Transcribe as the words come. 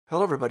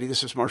Hello, everybody.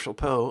 This is Marshall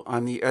Poe.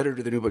 I'm the editor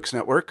of the New Books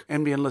Network.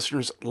 NBN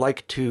listeners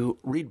like to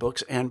read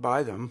books and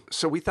buy them.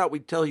 So we thought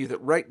we'd tell you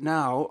that right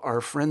now, our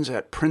friends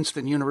at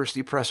Princeton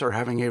University Press are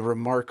having a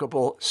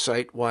remarkable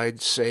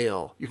site-wide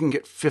sale. You can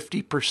get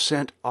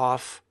 50%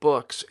 off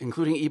books,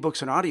 including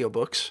ebooks and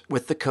audiobooks,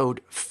 with the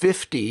code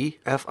 50,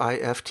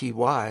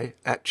 F-I-F-T-Y,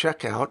 at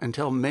checkout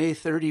until May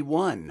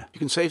 31. You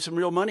can save some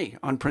real money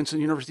on Princeton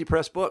University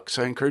Press books.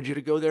 I encourage you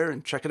to go there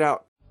and check it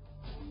out.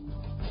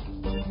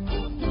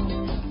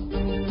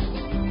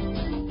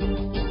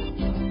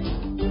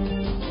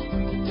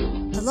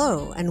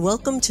 Hello, and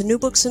welcome to New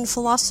Books in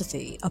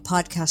Philosophy, a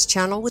podcast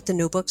channel with the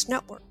New Books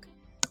Network.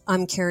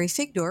 I'm Carrie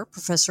Figdor,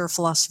 professor of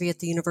philosophy at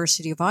the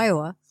University of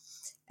Iowa,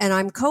 and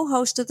I'm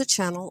co-host of the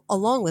channel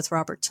along with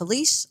Robert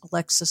Talisse,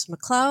 Alexis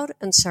McLeod,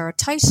 and Sarah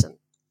Tyson.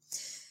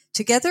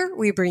 Together,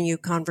 we bring you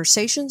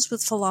conversations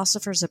with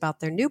philosophers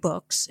about their new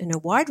books in a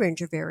wide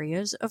range of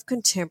areas of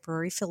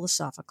contemporary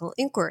philosophical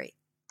inquiry.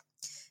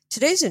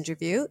 Today's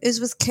interview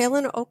is with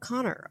Cailin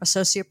O'Connor,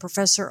 associate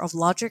professor of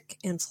logic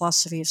and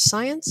philosophy of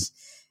science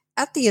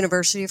at the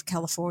University of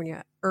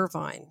California,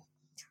 Irvine.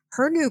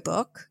 Her new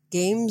book,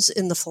 Games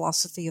in the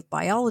Philosophy of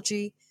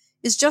Biology,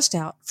 is just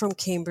out from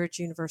Cambridge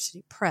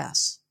University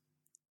Press.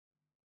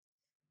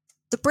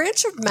 The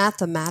branch of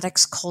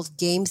mathematics called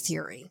game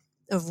theory,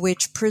 of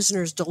which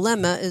Prisoner's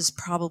Dilemma is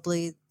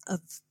probably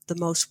the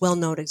most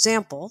well-known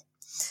example,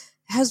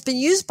 has been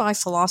used by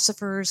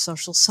philosophers,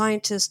 social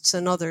scientists,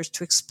 and others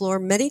to explore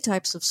many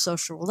types of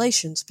social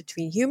relations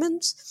between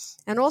humans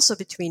and also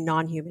between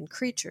non-human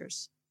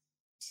creatures.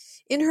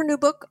 In her new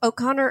book,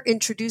 O'Connor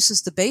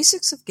introduces the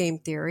basics of game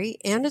theory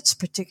and its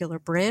particular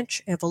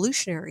branch,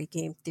 evolutionary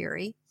game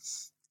theory,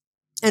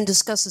 and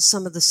discusses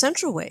some of the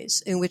central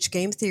ways in which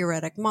game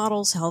theoretic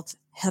models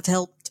have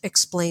helped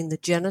explain the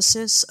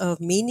genesis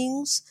of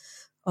meanings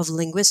of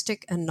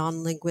linguistic and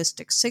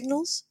non-linguistic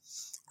signals,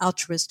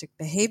 altruistic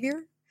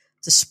behavior,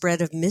 the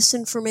spread of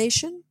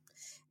misinformation,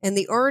 and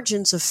the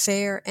origins of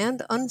fair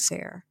and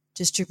unfair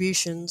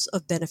distributions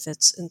of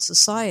benefits in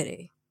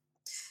society.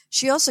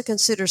 She also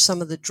considers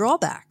some of the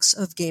drawbacks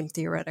of game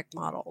theoretic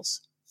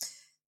models.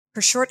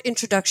 Her short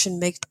introduction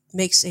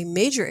makes a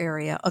major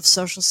area of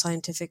social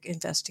scientific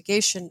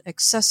investigation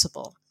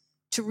accessible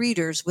to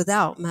readers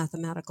without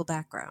mathematical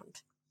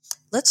background.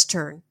 Let's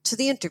turn to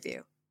the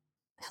interview.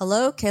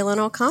 Hello, Cailin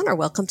O'Connor.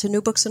 Welcome to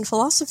New Books in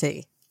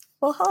Philosophy.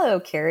 Well, hello,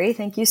 Carrie.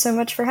 Thank you so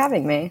much for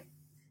having me.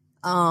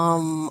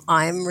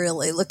 I'm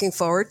really looking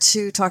forward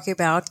to talking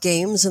about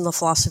games and the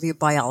philosophy of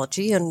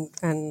biology,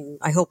 and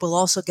I hope we'll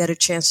also get a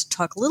chance to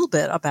talk a little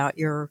bit about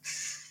your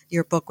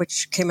book,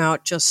 which came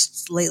out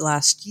just late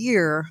last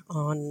year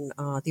on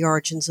the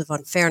origins of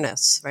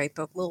unfairness, right?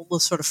 But we'll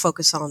sort of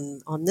focus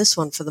on this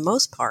one for the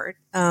most part.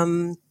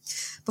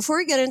 Before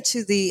we get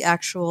into the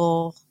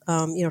actual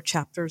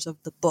chapters of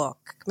the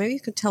book, maybe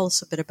you can tell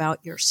us a bit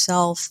about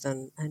yourself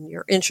and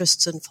your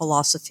interests in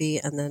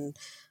philosophy, and then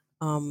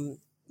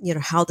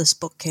how this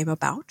book came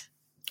about?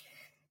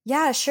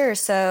 Yeah, sure.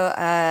 So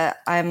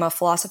I'm a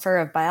philosopher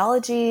of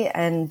biology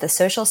and the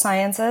social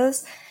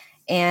sciences,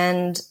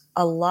 and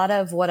a lot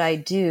of what I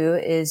do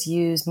is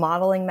use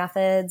modeling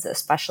methods,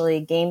 especially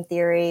game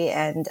theory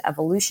and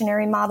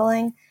evolutionary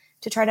modeling,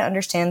 to try to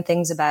understand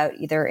things about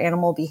either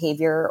animal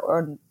behavior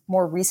or,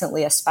 more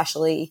recently,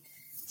 especially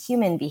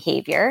human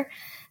behavior.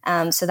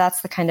 So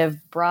that's the kind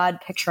of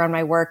broad picture on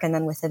my work. And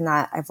then within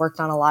that, I've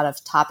worked on a lot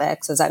of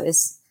topics. As I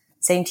was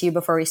saying to you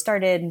before we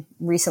started,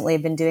 recently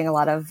I've been doing a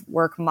lot of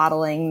work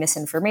modeling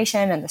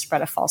misinformation and the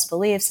spread of false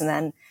beliefs. And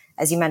then,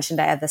 as you mentioned,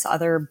 I have this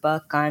other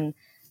book on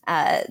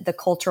the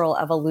cultural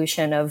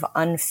evolution of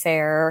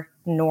unfair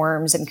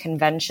norms and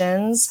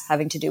conventions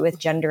having to do with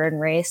gender and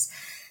race.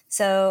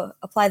 So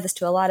apply this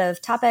to a lot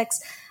of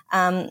topics.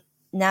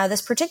 Now,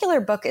 this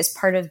particular book is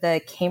part of the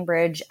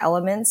Cambridge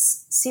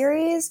Elements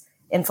series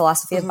in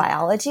philosophy of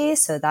biology.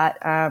 So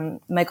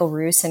that Michael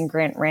Roos and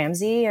Grant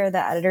Ramsey are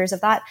the editors of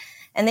that.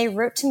 And they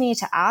wrote to me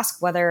to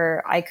ask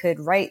whether I could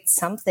write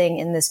something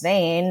in this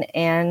vein.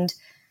 And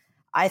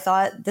I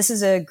thought this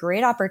is a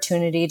great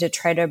opportunity to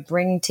try to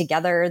bring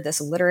together this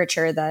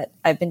literature that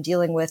I've been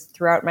dealing with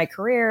throughout my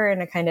career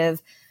in a kind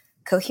of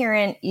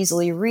coherent,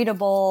 easily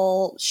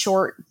readable,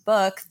 short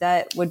book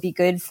that would be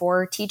good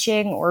for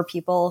teaching or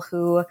people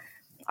who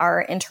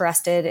are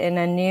interested in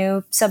a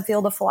new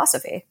subfield of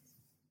philosophy.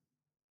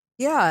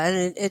 Yeah,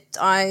 and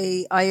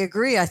I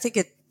agree. I think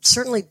it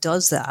certainly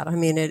does that. I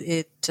mean,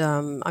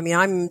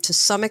 I'm to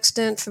some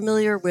extent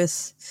familiar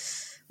with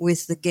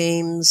the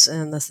games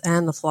and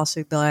the philosophy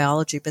of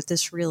biology, but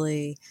this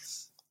really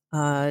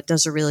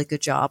does a really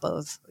good job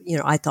of,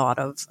 I thought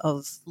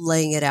of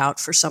laying it out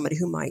for somebody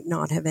who might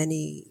not have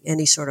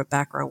any sort of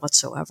background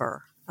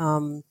whatsoever.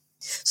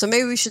 So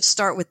maybe we should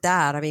start with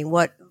that. I mean,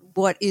 what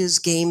is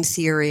game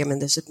theory? I mean,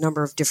 there's a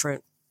number of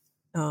different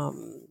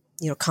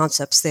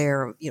concepts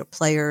there,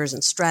 players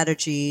and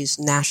strategies,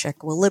 Nash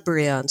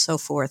equilibria and so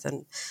forth,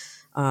 and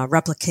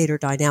replicator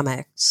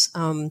dynamics.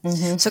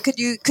 So could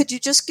you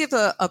just give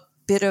a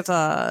bit of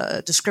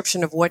a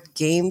description of what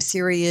game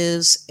theory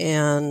is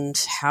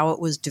and how it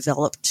was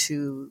developed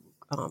to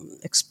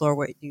explore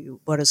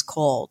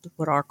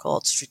what are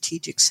called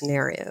strategic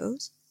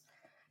scenarios.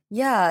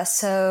 Yeah,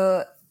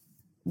 so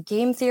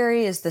game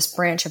theory is this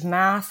branch of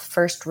math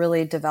first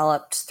really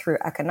developed through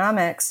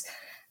economics.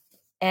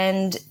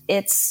 And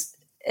it's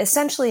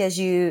essentially, as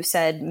you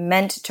said,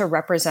 meant to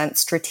represent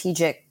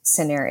strategic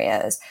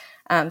scenarios.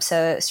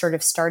 So it sort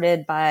of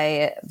started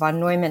by von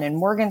Neumann and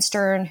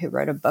Morgenstern, who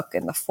wrote a book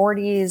in the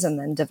 40s and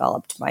then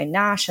developed by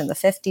Nash in the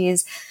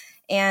 50s.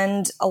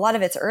 And a lot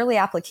of its early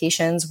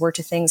applications were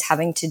to things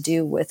having to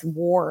do with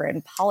war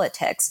and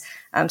politics.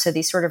 So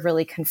these sort of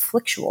really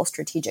conflictual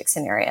strategic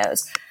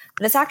scenarios.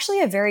 But it's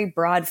actually a very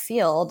broad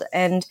field,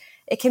 and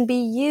it can be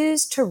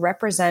used to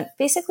represent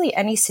basically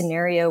any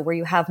scenario where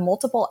you have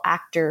multiple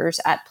actors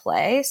at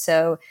play.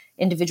 So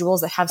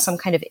individuals that have some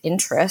kind of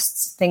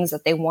interests, things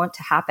that they want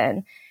to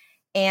happen,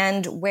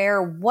 and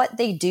where what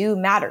they do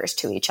matters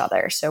to each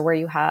other. So where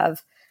you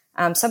have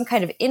some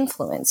kind of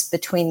influence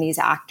between these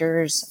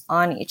actors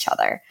on each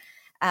other.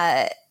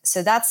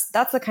 So that's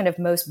the kind of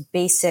most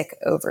basic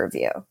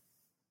overview.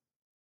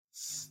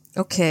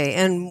 Okay,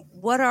 and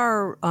what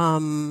are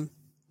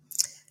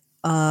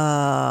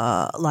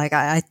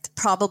I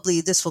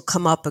probably this will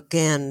come up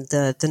again,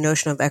 the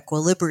notion of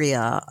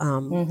equilibria,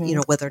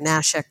 whether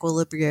Nash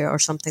equilibria or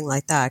something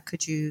like that.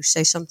 Could you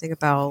say something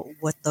about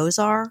what those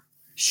are?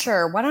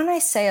 Sure. Why don't I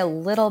say a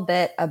little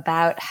bit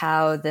about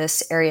how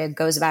this area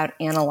goes about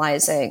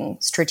analyzing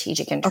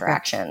strategic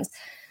interactions? Okay.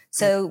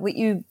 So what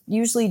you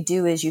usually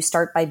do is you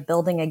start by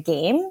building a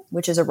game,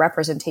 which is a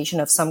representation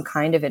of some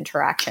kind of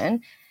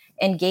interaction.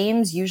 And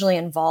games usually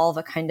involve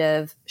a kind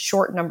of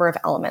short number of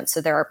elements. So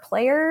there are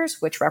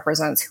players, which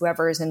represents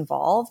whoever is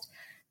involved.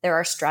 There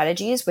are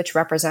strategies, which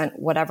represent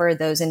whatever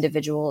those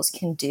individuals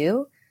can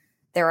do.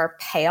 There are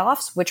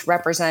payoffs, which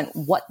represent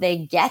what they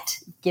get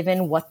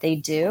given what they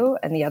do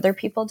and the other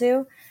people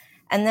do.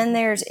 And then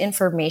there's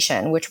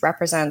information, which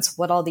represents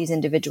what all these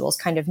individuals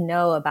kind of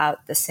know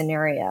about the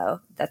scenario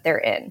that they're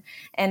in.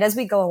 And as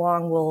we go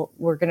along,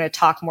 we're going to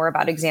talk more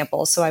about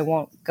examples, so I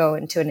won't go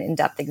into an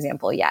in-depth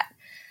example yet.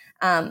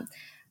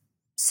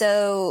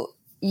 So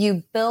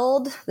you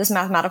build this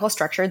mathematical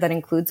structure that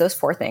includes those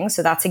four things.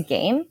 So that's a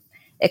game.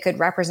 It could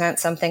represent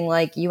something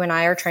like you and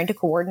I are trying to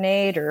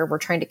coordinate, or we're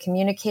trying to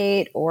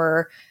communicate,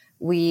 or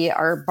we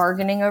are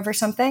bargaining over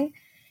something.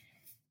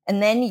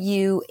 And then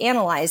you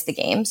analyze the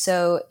game.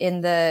 So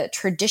in the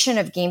tradition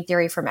of game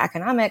theory from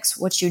economics,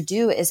 what you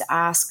do is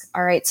ask,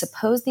 all right,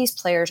 suppose these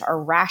players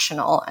are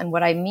rational. And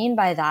what I mean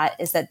by that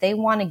is that they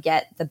want to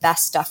get the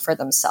best stuff for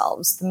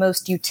themselves, the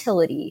most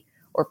utility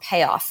or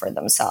payoff for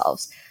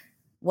themselves.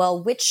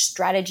 Well, which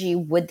strategy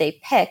would they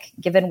pick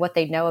given what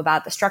they know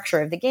about the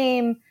structure of the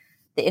game,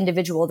 the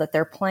individual that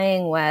they're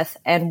playing with,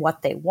 and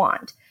what they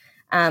want?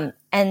 And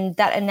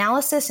that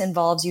analysis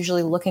involves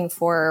usually looking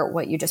for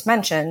what you just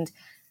mentioned,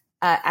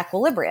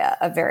 equilibria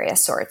of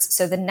various sorts.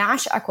 So the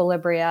Nash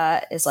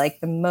equilibria is like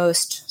the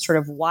most sort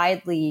of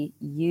widely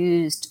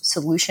used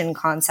solution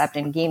concept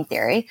in game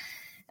theory.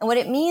 And what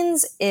it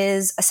means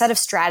is a set of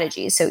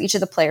strategies. So each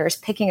of the players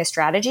picking a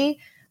strategy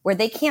where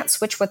they can't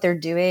switch what they're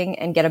doing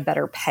and get a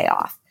better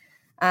payoff.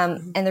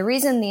 And the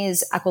reason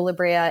these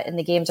equilibria in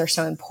the games are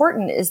so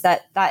important is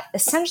that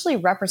essentially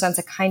represents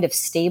a kind of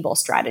stable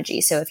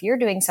strategy. So if you're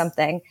doing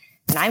something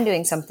and I'm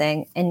doing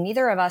something and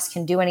neither of us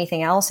can do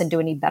anything else and do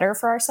any better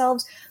for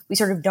ourselves, we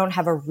sort of don't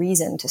have a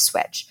reason to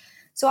switch.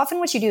 So often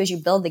what you do is you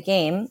build the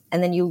game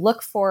and then you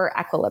look for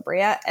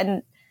equilibria.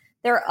 And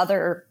there are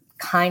other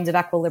kinds of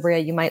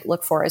equilibria you might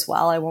look for as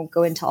well. I won't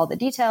go into all the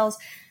details,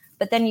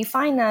 but then you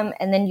find them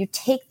and then you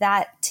take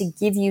that to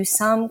give you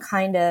some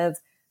kind of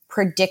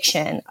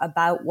prediction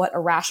about what a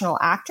rational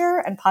actor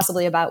and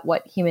possibly about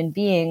what human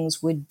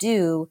beings would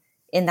do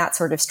in that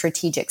sort of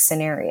strategic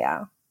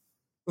scenario.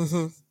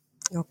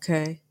 Mm-hmm.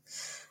 Okay.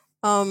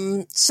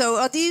 So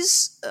are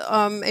these,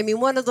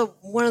 one of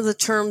the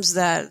terms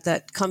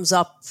that comes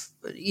up,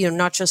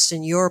 not just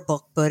in your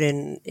book, but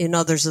in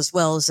others as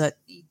well, is that,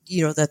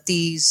 that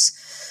these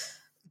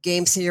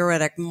game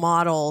theoretic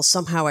models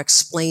somehow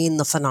explain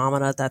the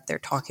phenomena that they're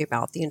talking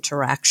about, the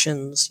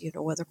interactions,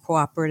 whether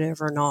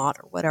cooperative or not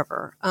or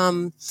whatever.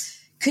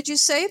 Could you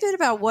say a bit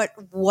about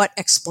what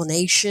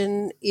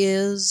explanation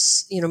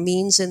is,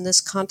 means in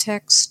this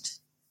context?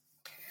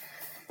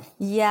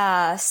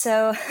 Yeah.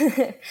 So,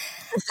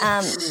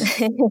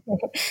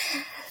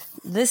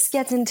 this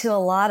gets into a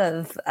lot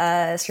of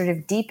sort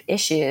of deep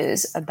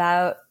issues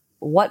about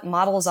what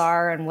models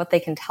are and what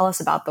they can tell us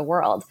about the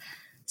world.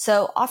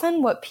 So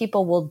often what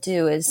people will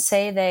do is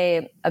say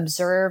they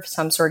observe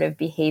some sort of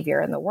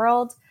behavior in the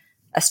world,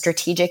 a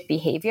strategic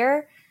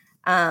behavior,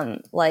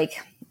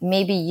 like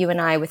maybe you and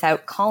I,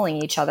 without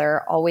calling each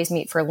other, always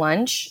meet for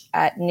lunch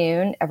at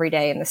noon every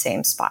day in the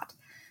same spot.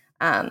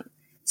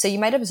 So you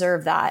might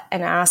observe that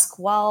and ask,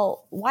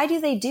 well, why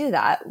do they do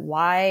that?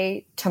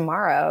 Why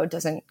tomorrow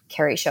doesn't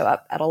Carrie show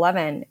up at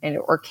 11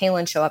 or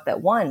Cailin show up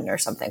at 1 or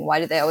something? Why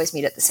do they always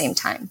meet at the same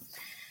time?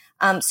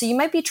 So you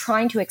might be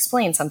trying to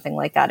explain something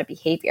like that, a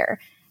behavior.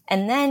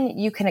 And then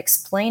you can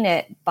explain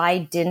it by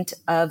dint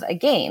of a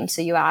game.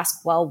 So you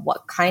ask, well,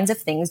 what kinds of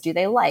things do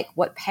they like?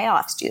 What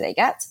payoffs do they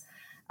get?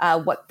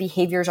 What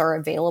behaviors are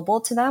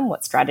available to them?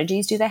 What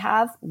strategies do they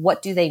have?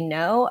 What do they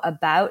know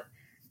about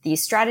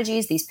these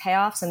strategies, these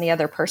payoffs, and the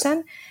other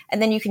person?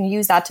 And then you can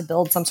use that to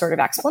build some sort of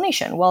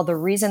explanation. Well, the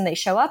reason they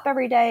show up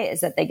every day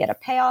is that they get a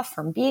payoff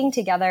from being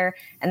together,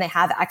 and they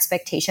have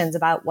expectations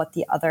about what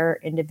the other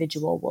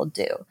individual will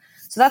do.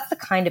 So that's the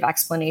kind of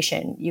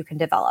explanation you can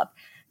develop.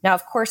 Now,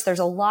 of course, there's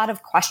a lot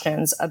of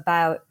questions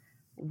about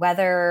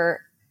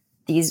whether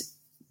these,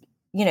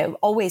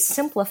 always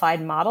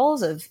simplified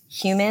models of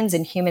humans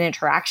and human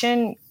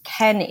interaction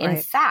can, in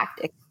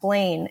fact,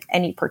 explain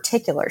any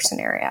particular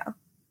scenario.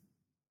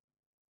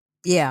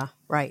 Yeah,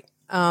 right.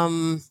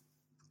 Well,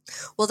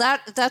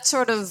 that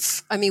sort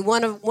of,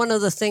 one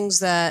of the things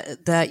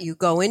that you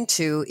go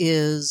into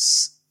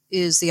is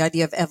the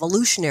idea of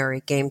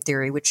evolutionary game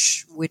theory,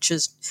 which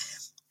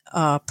is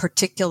a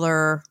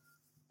particular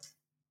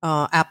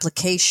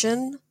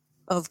application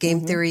of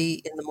game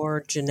theory in the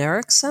more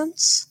generic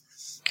sense.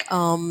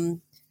 What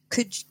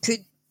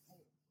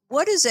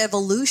is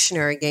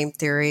evolutionary game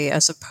theory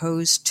as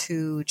opposed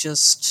to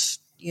just,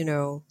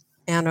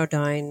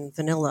 anodyne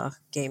vanilla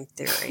game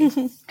theory?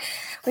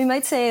 We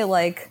might say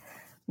like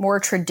more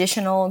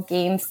traditional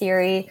game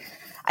theory.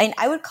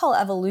 I would call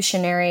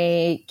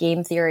evolutionary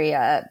game theory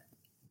a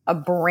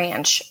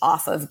branch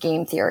off of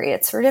game theory.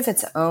 It's sort of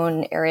its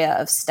own area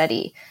of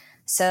study.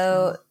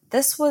 So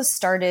this was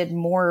started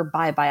more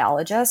by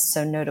biologists,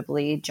 so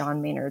notably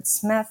John Maynard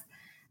Smith,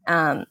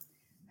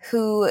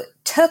 who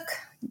took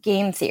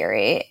game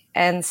theory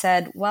and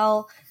said,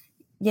 well,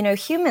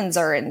 humans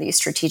are in these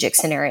strategic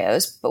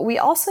scenarios, but we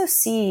also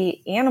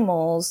see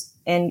animals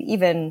and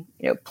even,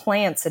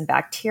 plants and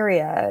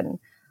bacteria and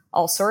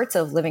all sorts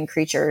of living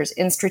creatures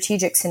in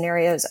strategic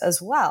scenarios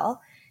as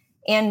well.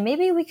 And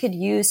maybe we could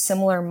use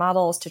similar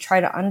models to try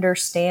to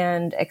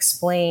understand,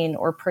 explain,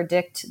 or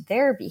predict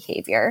their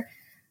behavior.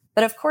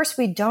 But of course,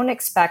 we don't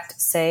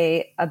expect,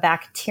 say, a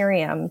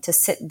bacterium to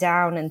sit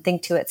down and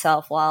think to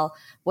itself, well,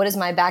 what is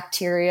my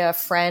bacteria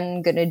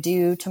friend going to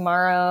do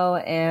tomorrow?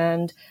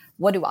 And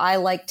what do I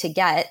like to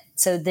get?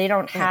 So they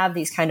don't have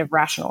these kind of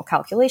rational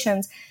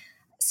calculations.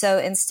 So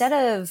instead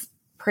of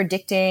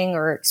predicting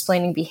or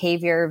explaining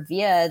behavior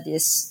via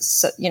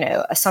this,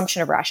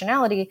 assumption of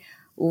rationality,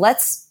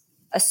 let's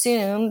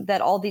assume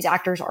that all these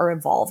actors are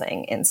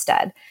evolving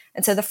instead.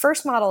 And so the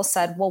first model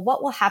said, well,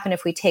 what will happen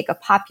if we take a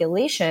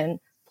population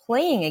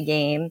playing a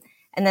game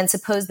and then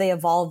suppose they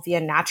evolve via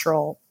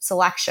natural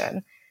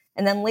selection?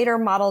 And then later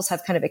models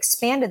have kind of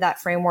expanded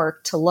that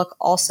framework to look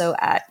also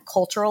at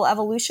cultural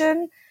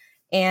evolution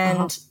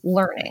and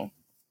learning.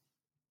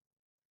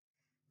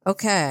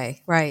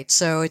 Okay, right.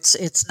 So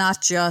it's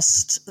not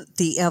just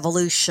the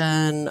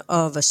evolution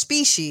of a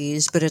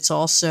species, but it's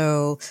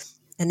also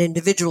an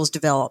individual's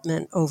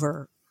development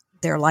over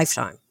their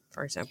lifetime,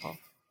 for example.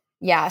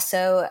 Yeah.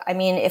 So,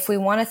 if we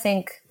want to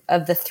think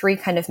of the three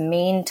kind of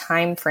main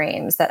time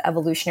frames that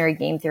evolutionary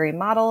game theory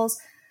models,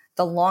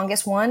 the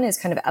longest one is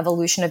kind of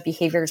evolution of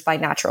behaviors by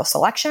natural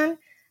selection.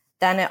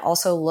 Then it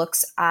also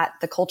looks at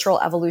the cultural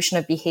evolution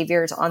of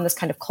behaviors on this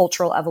kind of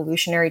cultural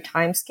evolutionary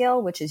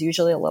timescale, which is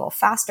usually a little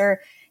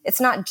faster.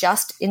 It's not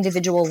just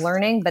individual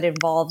learning, but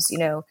involves,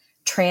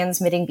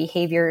 transmitting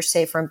behaviors,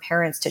 say from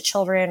parents to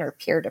children or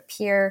peer to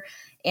peer,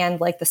 and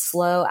like the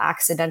slow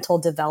accidental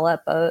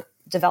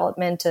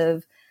development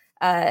of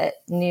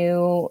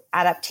new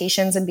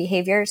adaptations and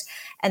behaviors.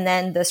 And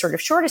then the sort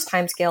of shortest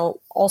timescale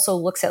also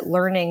looks at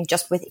learning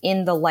just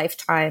within the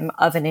lifetime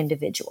of an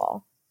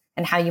individual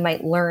and how you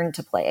might learn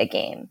to play a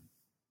game.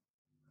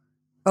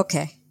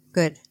 Okay,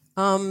 good.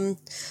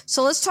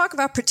 So let's talk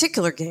about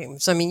particular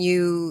games.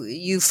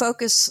 You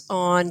focus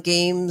on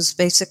games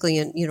basically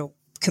in,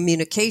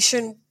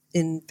 communication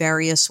in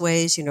various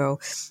ways,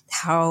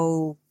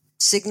 how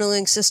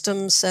signaling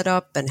systems set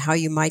up and how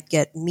you might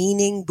get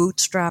meaning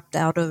bootstrapped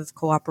out of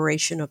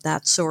cooperation of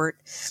that sort.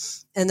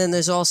 And then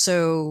there's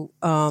also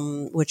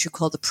what you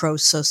call the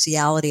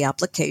pro-sociality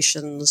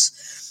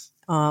applications,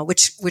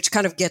 which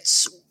kind of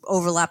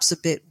overlaps a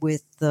bit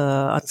with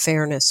the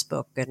unfairness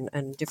book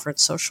and different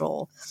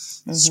social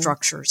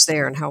structures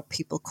there and how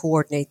people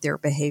coordinate their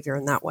behavior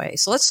in that way.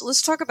 So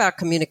let's talk about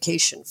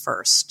communication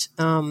first.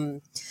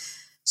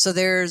 So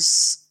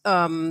there's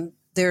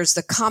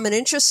the common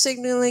interest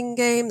signaling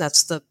game.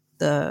 That's the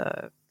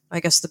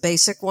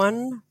basic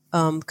one.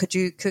 Could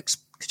you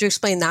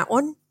explain that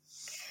one?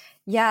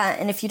 Yeah,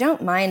 and if you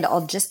don't mind,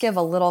 I'll just give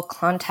a little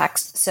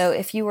context. So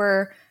if you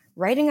were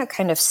writing a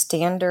kind of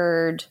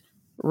standard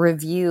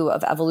review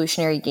of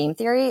evolutionary game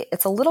theory,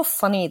 it's a little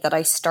funny that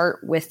I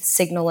start with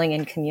signaling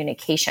and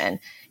communication.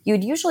 You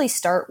would usually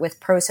start with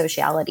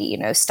pro-sociality,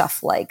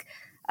 stuff like,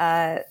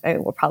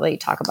 we'll probably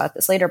talk about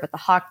this later, but the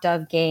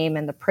hawk-dove game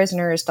and the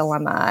prisoner's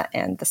dilemma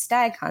and the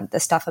stag hunt, the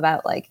stuff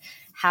about like,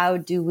 how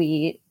do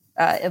we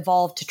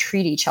evolve to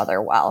treat each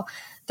other well?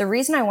 the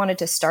reason I wanted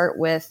to start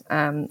with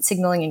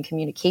signaling and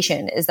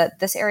communication is that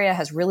this area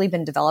has really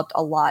been developed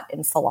a lot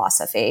in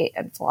philosophy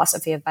and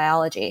philosophy of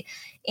biology.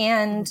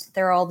 And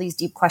there are all these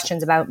deep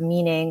questions about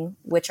meaning,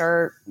 which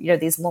are,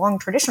 these long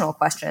traditional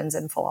questions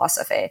in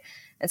philosophy.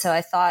 And so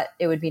I thought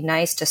it would be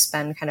nice to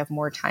spend kind of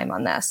more time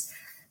on this.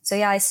 So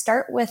I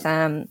start with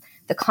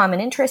the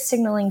common interest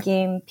signaling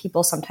game.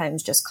 People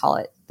sometimes just call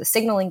it the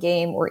signaling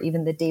game or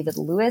even the David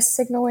Lewis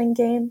signaling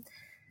game.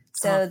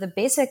 So the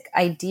basic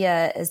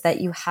idea is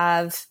that you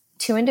have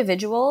two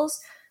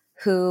individuals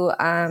who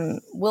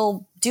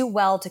will do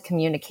well to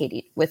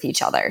communicate with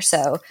each other.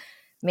 So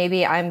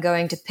maybe I'm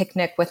going to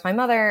picnic with my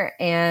mother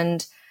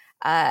and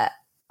I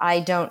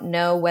don't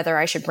know whether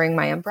I should bring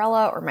my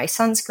umbrella or my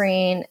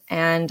sunscreen.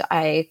 And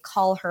I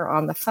call her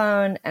on the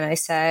phone and I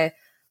say,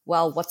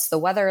 well, what's the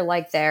weather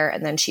like there?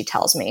 And then she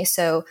tells me.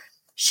 So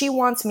she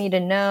wants me to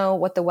know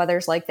what the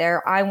weather's like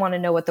there. I want to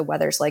know what the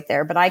weather's like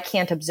there, but I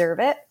can't observe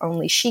it.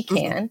 Only she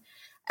can.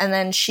 And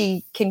then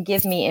she can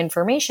give me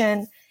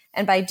information.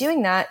 And by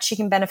doing that, she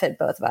can benefit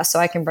both of us. So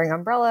I can bring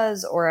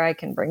umbrellas or I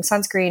can bring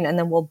sunscreen, and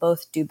then we'll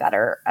both do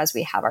better as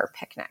we have our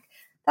picnic.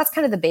 That's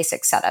kind of the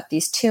basic setup.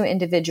 These two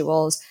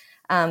individuals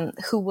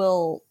who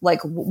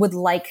would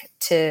like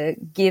to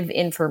give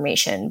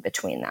information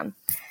between them.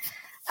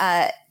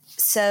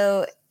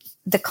 So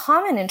the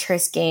common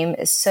interest game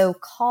is so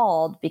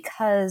called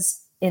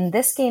because in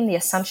this game, the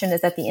assumption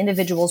is that the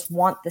individuals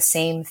want the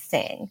same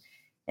thing.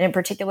 And in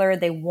particular,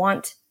 they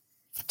want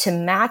to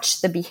match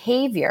the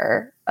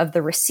behavior of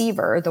the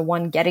receiver, the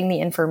one getting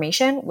the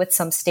information, with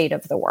some state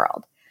of the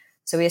world.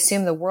 So we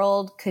assume the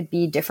world could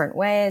be different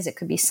ways. It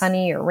could be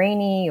sunny or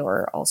rainy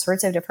or all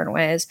sorts of different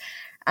ways.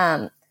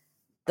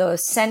 The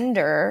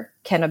sender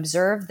can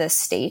observe this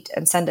state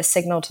and send a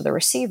signal to the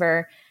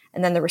receiver,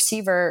 and then the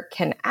receiver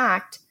can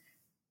act,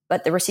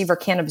 but the receiver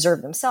can't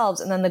observe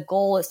themselves. And then the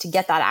goal is to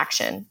get that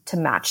action to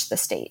match the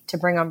state, to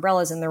bring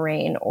umbrellas in the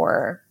rain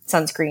or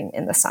sunscreen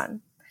in the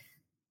sun.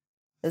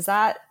 Is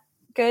that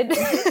good?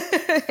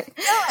 Yeah,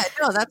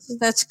 no,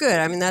 that's good.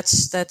 I mean, that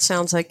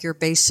sounds like your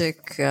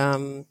basic,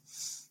 Shannon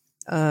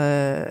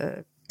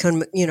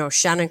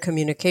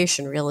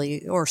communication,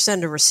 really, or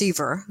sender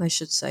receiver, I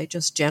should say,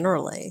 just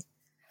generally.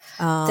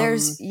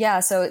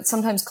 So it's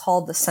sometimes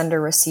called the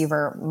sender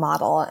receiver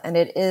model, and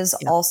it is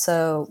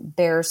also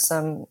bears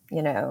some,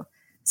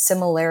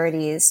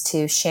 similarities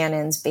to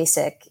Shannon's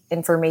basic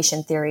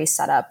information theory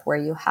setup, where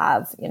you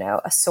have,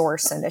 a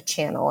source and a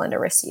channel and a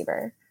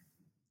receiver.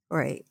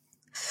 Right.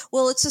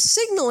 Well, it's a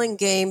signaling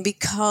game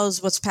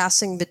because what's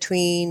passing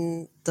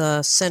between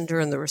the sender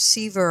and the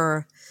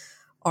receiver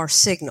are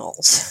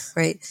signals,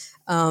 right?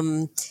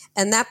 And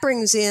that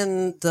brings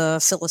in the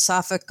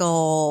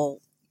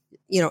philosophical,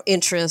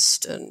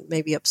 interest and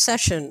maybe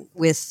obsession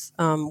with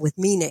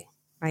meaning,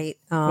 right?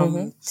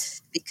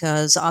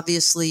 Because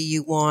obviously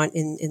you want,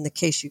 in the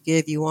case you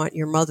give, you want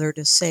your mother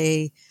to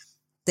say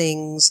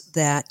things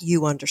that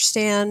you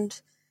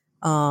understand,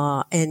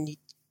 and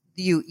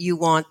you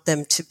want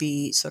them to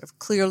be sort of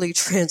clearly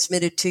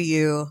transmitted to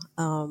you,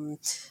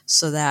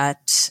 so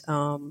that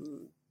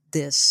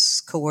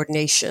this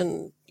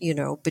coordination,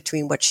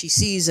 between what she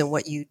sees and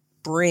what you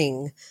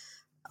bring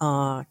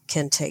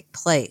can take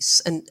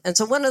place. And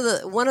so one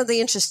of the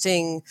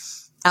interesting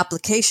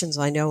applications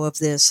I know of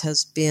this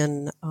has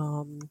been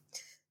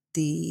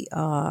the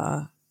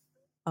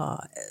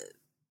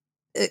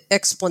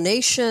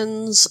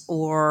explanations,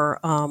 or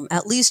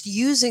at least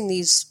using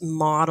these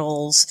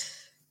models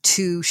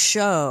to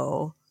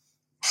show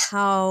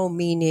how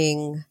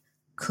meaning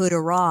could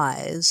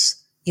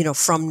arise,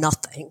 from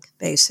nothing,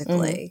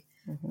 basically.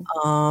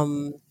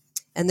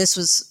 And this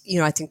was,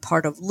 I think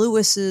part of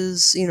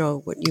Lewis's,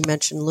 what you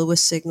mentioned,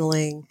 Lewis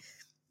signaling,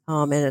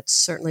 and it's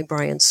certainly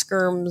Brian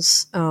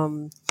Skirm's.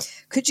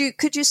 Could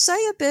you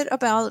say a bit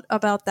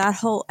about that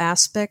whole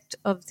aspect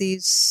of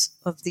these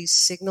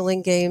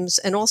signaling games,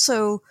 and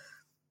also,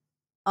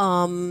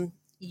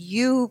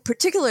 you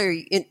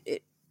particularly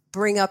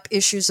bring up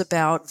issues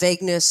about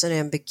vagueness and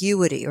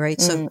ambiguity,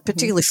 right? So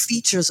particularly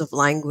features of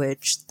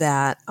language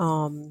that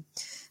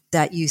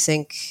you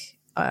think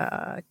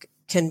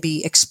can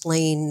be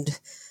explained,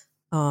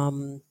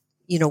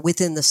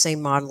 within the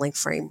same modeling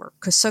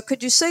framework. So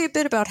could you say a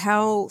bit about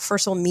how,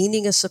 first of all,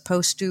 meaning is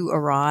supposed to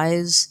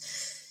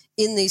arise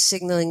in these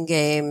signaling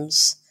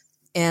games,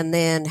 and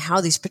then how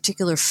these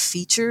particular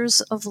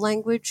features of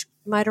language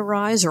might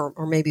arise, or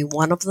maybe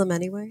one of them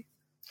anyway?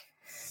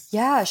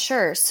 Yeah,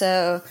 sure.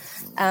 So,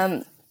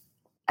 the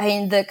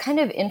kind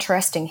of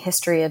interesting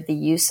history of the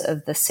use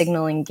of the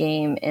signaling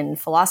game in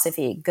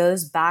philosophy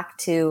goes back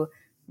to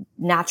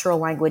natural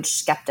language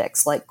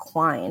skeptics like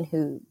Quine,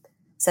 who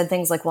said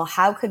things like, well,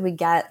 how could we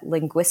get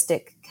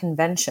linguistic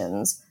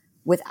conventions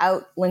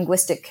without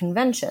linguistic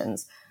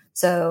conventions?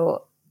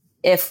 So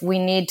if we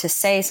need to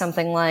say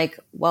something like,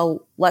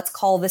 well, let's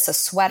call this a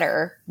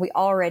sweater, we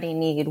already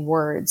need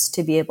words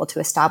to be able to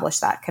establish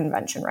that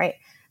convention, right?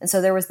 And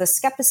so there was this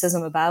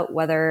skepticism about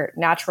whether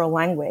natural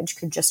language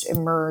could just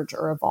emerge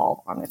or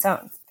evolve on its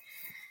own.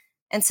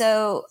 And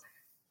so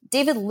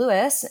David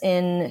Lewis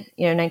in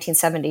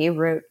 1970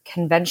 wrote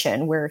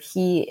Convention, where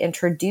he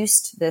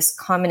introduced this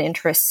common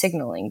interest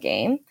signaling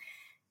game.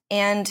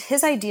 And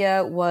his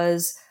idea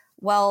was,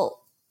 well,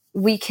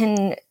 we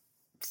can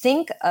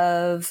think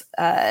of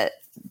the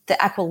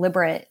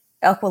equilibria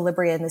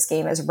in this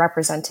game as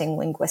representing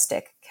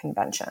linguistic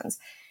conventions.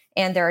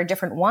 And there are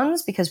different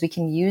ones because we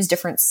can use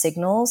different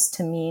signals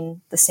to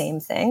mean the same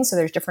thing. So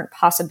there's different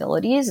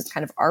possibilities. It's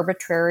kind of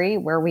arbitrary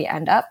where we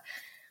end up.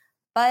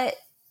 But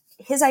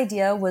his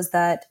idea was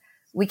that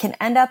we can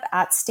end up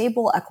at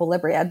stable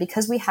equilibria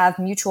because we have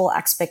mutual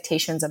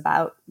expectations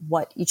about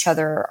what each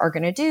other are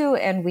going to do.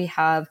 And we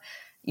have,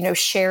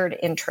 shared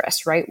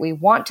interests, right? We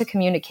want to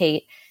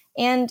communicate.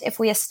 And if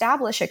we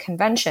establish a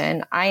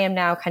convention, I am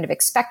now kind of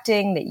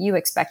expecting that you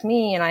expect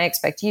me and I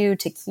expect you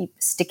to keep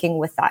sticking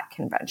with that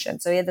convention.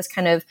 So we had this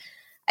kind of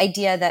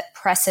idea that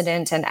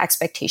precedent and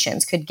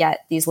expectations could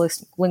get these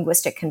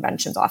linguistic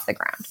conventions off the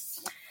ground.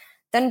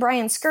 Then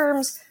Brian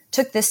Skirms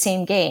took this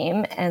same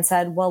game and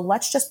said, well,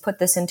 let's just put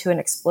this into an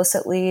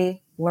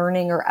explicitly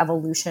learning or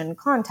evolution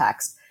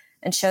context,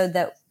 and showed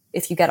that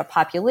if you get a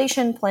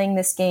population playing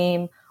this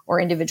game or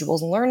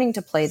individuals learning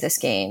to play this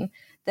game,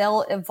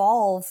 they'll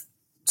evolve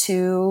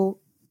to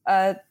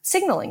a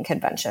signaling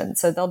convention.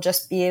 So they'll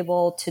just be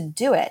able to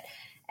do it.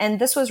 And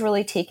this was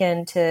really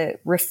taken to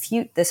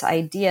refute this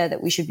idea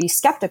that we should be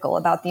skeptical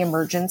about the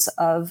emergence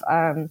of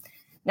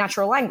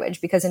natural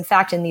language, because in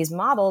fact, in these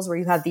models where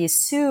you have these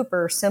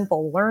super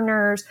simple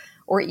learners,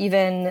 or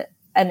even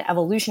an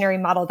evolutionary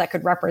model that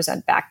could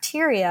represent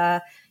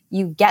bacteria,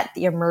 you get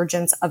the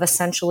emergence of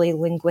essentially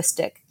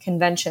linguistic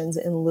conventions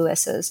in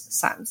Lewis's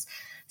sense.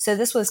 So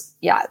this was,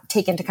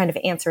 taken to kind of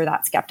answer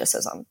that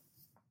skepticism.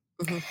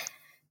 Mm-hmm.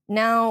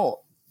 Now,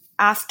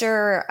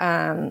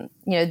 after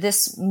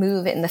this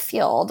move in the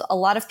field, a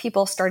lot of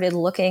people started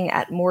looking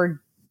at more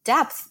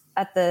depth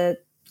at the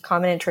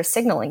common interest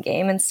signaling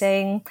game and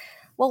saying,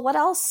 well, what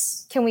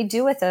else can we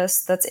do with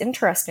this that's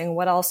interesting?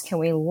 What else can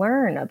we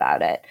learn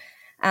about it?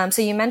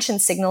 So you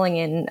mentioned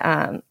signaling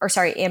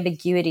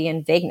ambiguity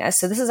and vagueness.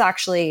 So this is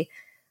actually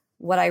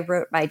what I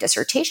wrote my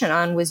dissertation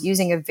on, was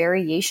using a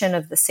variation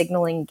of the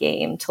signaling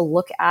game to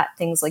look at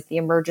things like the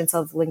emergence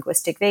of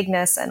linguistic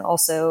vagueness and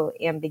also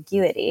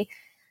ambiguity.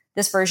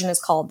 This version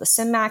is called the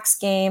SimMax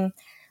game.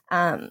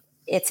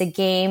 It's a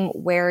game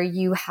where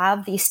you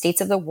have these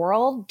states of the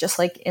world, just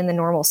like in the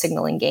normal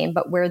signaling game,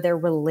 but where they're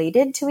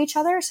related to each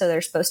other. So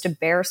they're supposed to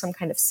bear some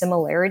kind of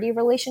similarity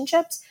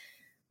relationships,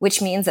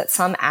 which means that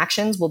some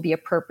actions will be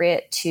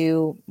appropriate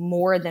to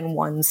more than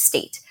one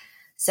state.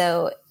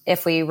 So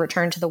if we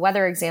return to the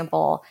weather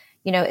example,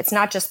 it's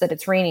not just that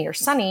it's rainy or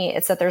sunny,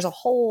 it's that there's a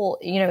whole,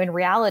 in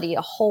reality,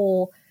 a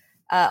whole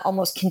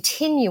almost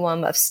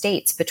continuum of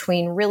states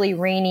between really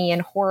rainy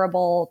and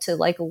horrible to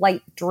like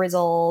light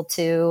drizzle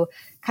to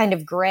kind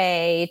of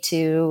gray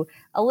to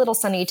a little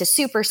sunny to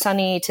super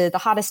sunny to the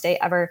hottest day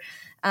ever.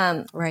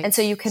 Right. And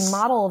so you can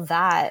model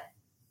that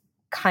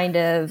kind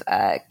of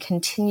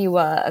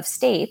continua of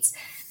states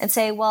and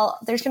say, well,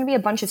 there's going to be a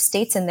bunch of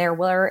states in there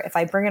where if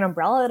I bring an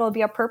umbrella, it'll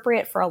be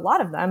appropriate for a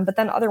lot of them, but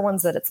then other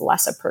ones that it's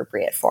less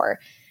appropriate for.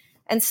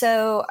 And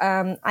so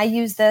I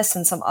use this,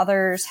 and some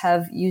others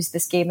have used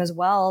this game as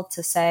well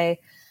to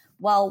say,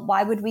 well,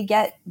 why would we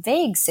get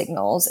vague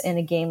signals in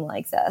a game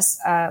like this,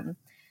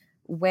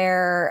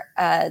 where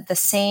the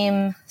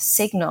same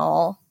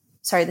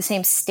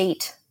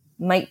state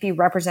might be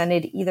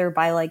represented either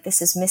by like,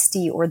 this is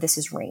misty or this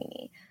is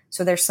rainy.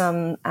 So there's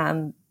some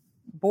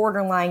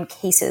borderline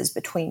cases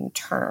between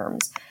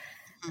terms.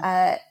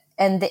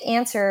 And the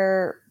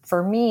answer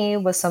for me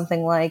was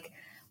something like,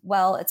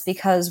 well, it's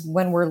because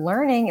when we're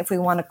learning, if we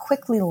want to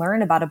quickly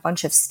learn about a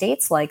bunch of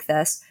states like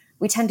this,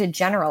 we tend to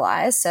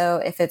generalize.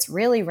 So if it's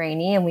really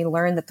rainy and we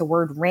learn that the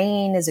word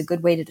rain is a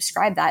good way to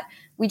describe that,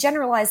 we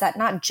generalize that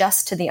not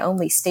just to the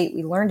only state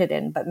we learned it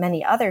in, but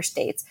many other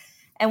states.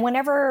 And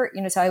whenever,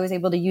 so I was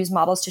able to use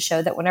models to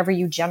show that whenever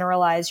you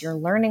generalize your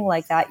learning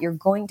like that, you're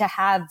going to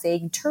have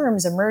vague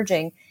terms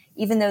emerging,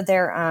 even though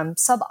they're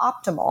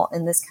suboptimal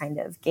in this kind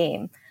of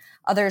game.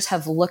 Others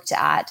have looked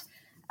at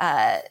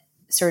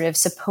sort of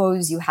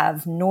suppose you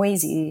have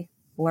noisy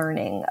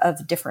learning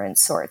of different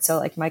sorts. So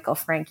like Michael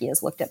Franke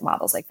has looked at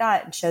models like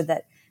that and showed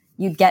that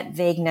you get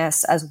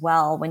vagueness as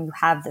well when you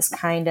have this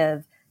kind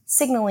of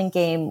signaling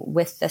game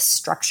with this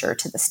structure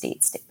to the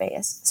state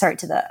space. Sorry,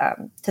 to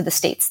the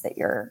states that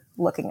you're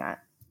looking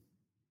at.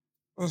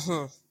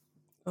 Mm-hmm.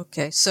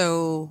 Okay,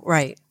 so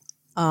right.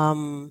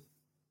 So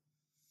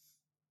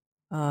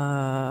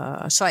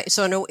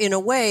in a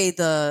way,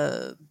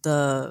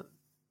 the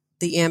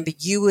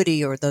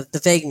ambiguity or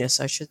the vagueness,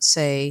 I should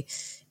say,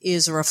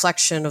 is a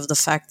reflection of the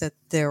fact that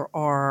there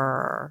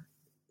are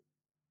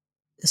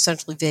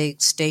essentially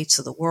vague states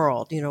of the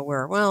world,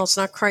 where, well, it's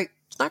not quite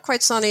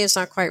sunny, it's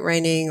not quite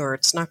raining, or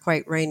it's not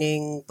quite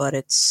raining, but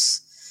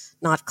it's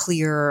not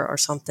clear or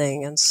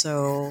something. And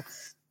so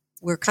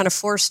we're kind of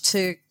forced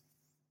to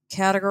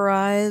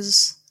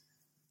categorize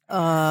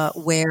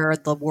where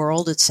the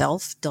world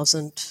itself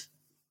doesn't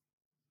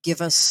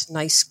give us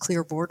nice,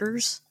 clear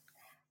borders.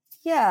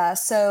 Yeah,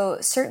 so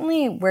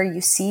certainly where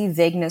you see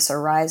vagueness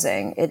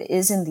arising, it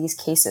is in these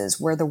cases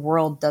where the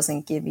world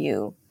doesn't give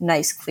you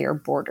nice, clear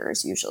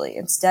borders usually.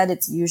 Instead,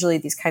 it's usually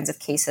these kinds of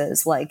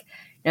cases like,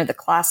 the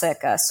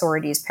classic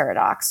Sorites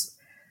paradox,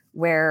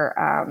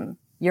 where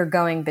you're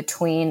going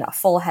between a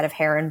full head of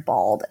hair and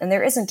bald, and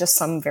there isn't just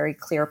some very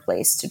clear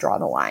place to draw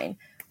the line,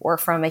 or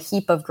from a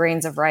heap of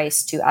grains of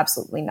rice to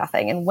absolutely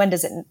nothing. And when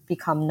does it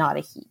become not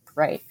a heap,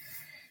 right?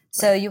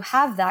 So you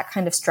have that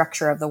kind of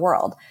structure of the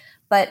world.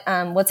 But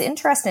what's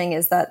interesting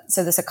is that,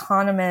 so this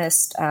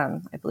economist, I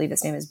believe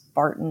his name is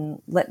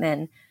Barton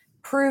Littman,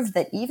 proved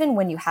that even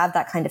when you have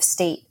that kind of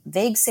state,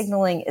 vague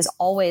signaling is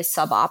always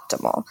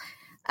suboptimal.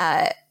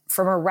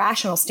 From a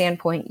rational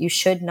standpoint, you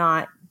should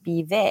not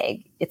be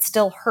vague. It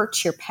still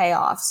hurts your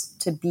payoffs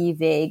to be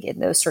vague in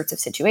those sorts of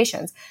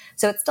situations.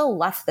 So it still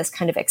left this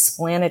kind of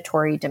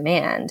explanatory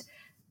demand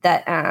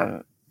that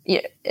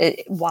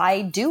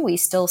why do we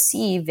still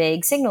see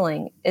vague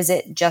signaling? Is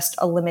it just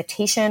a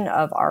limitation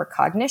of our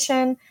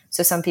cognition?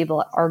 So some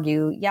people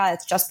argue, yeah,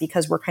 it's just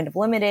because we're kind of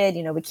limited.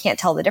 We can't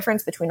tell the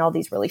difference between all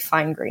these really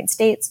fine-grained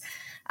states.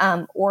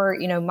 Or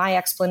my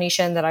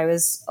explanation that I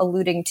was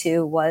alluding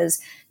to was,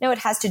 no, it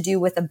has to do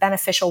with a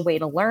beneficial way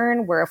to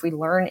learn, where if we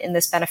learn in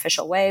this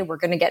beneficial way, we're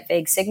going to get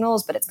vague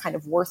signals, but it's kind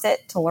of worth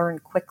it to learn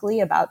quickly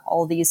about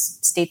all these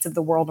states of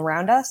the world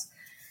around us.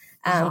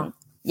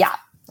 Yeah.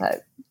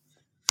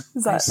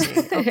 I see.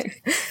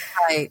 Okay.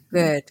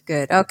 Right.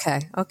 Good.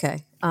 Okay.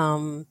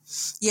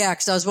 Yeah,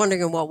 because I was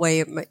wondering in what way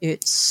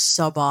it's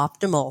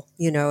suboptimal,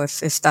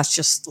 if that's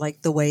just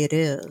like the way it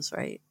is,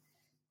 right?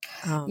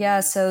 Yeah.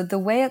 So the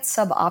way it's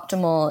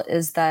suboptimal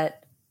is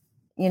that,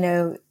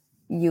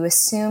 you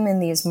assume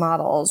in these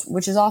models,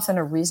 which is often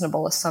a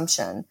reasonable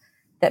assumption,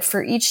 that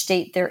for each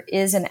state there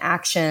is an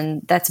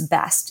action that's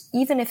best,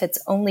 even if it's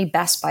only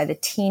best by the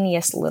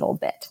teeniest little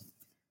bit.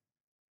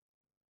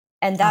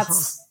 And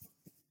that's,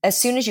 as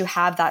soon as you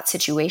have that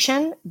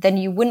situation, then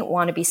you wouldn't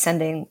want to be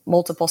sending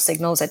multiple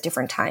signals at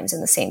different times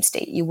in the same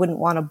state. You wouldn't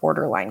want a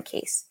borderline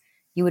case.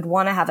 You would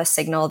want to have a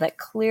signal that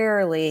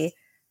clearly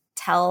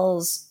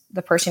tells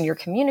the person you're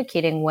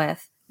communicating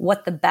with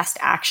what the best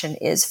action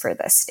is for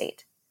this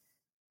state.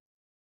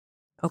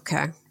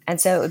 Okay. And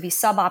so it would be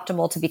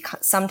suboptimal to be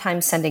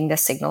sometimes sending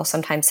this signal,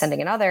 sometimes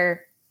sending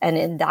another, and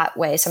in that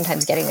way,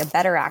 sometimes getting a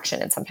better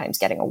action and sometimes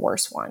getting a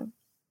worse one.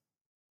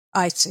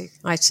 I see.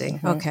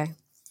 Mm-hmm. Okay.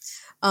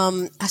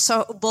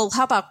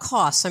 How about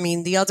costs? I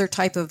mean, the other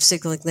type of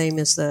signaling name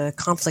is the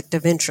conflict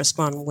of interest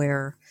one,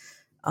 where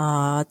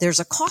there's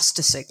a cost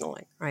to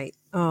signaling, right?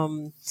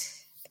 Can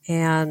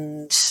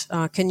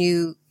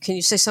you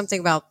say something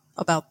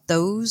about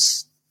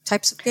those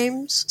types of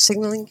games,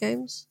 signaling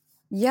games?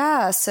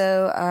 Yeah.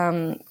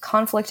 So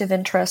conflict of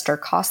interest or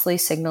costly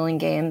signaling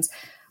games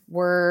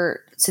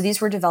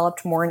these were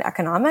developed more in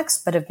economics,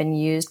 but have been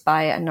used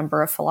by a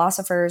number of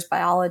philosophers,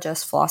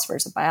 biologists,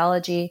 philosophers of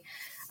biology.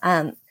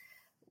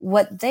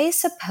 What they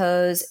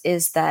suppose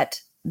is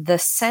that the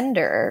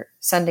sender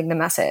sending the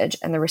message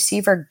and the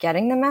receiver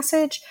getting the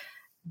message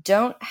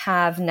don't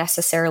have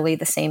necessarily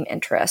the same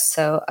interests.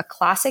 So a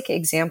classic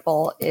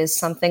example is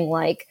something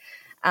like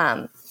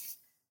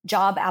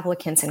job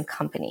applicants in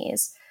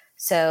companies.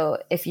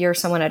 So if you're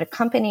someone at a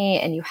company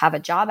and you have a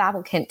job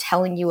applicant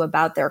telling you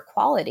about their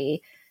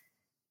quality,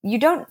 you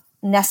don't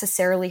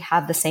necessarily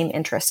have the same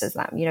interests as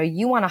them.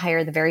 You want to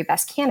hire the very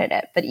best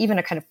candidate, but even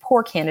a kind of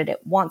poor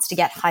candidate wants to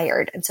get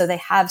hired. And so they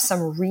have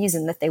some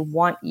reason that they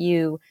want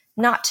you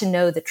not to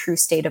know the true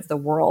state of the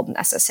world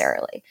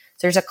necessarily.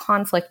 So there's a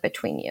conflict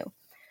between you.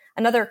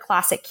 Another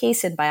classic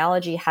case in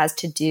biology has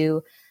to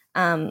do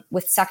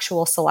with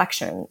sexual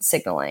selection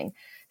signaling.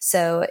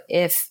 So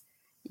if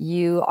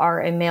you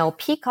are a male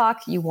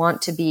peacock, you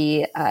want to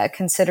be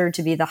considered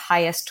to be the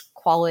highest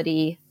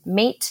quality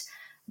mate.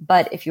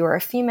 But if you're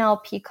a female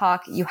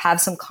peacock, you have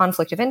some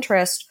conflict of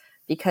interest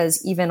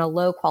because even a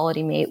low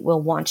quality mate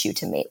will want you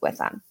to mate with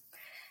them.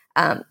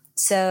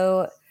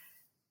 So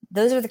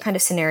those are the kind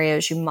of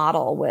scenarios you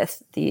model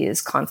with these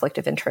conflict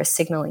of interest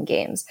signaling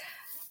games.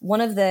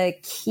 One of the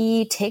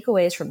key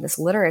takeaways from this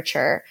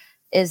literature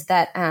is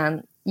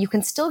that you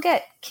can still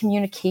get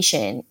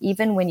communication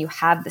even when you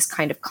have this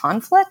kind of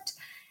conflict.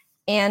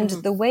 And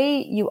the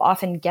way you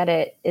often get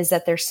it is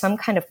that there's some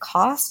kind of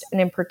cost, and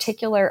in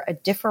particular, a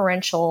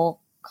differential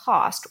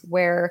cost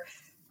where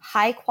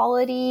high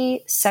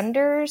quality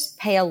senders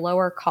pay a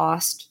lower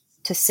cost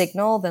to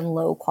signal than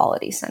low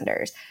quality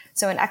senders.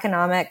 So in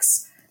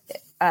economics,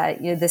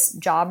 this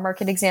job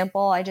market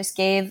example I just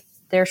gave,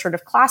 their sort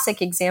of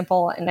classic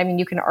example, and I mean,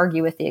 you can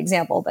argue with the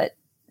example, but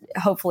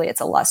hopefully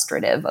it's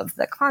illustrative of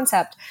the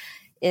concept,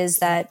 is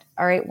that,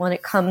 all right, when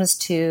it comes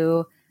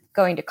to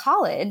going to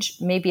college,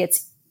 maybe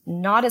it's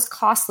not as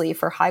costly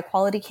for high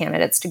quality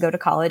candidates to go to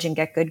college and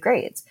get good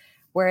grades,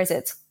 whereas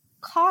it's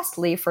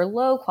costly for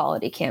low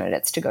quality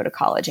candidates to go to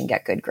college and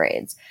get good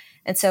grades.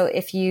 And so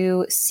if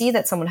you see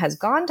that someone has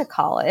gone to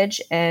college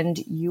and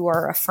you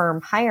are a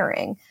firm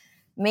hiring,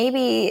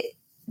 maybe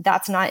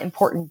that's not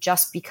important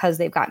just because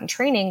they've gotten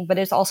training, but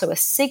it's also a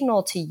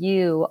signal to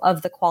you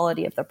of the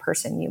quality of the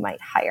person you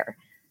might hire.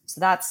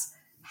 So that's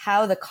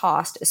how the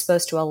cost is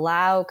supposed to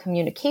allow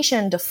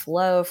communication to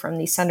flow from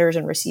these senders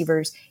and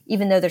receivers,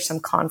 even though there's some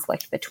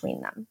conflict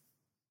between them.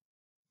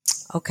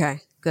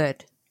 Okay,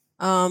 good.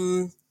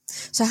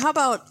 So how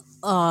about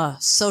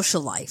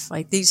social life?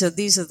 Like these are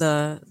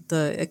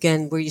the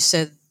again where you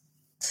said,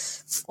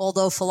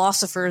 although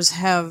philosophers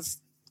have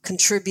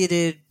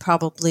contributed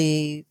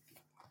probably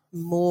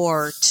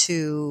more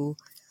to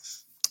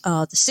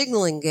the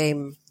signaling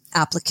game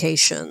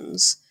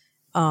applications,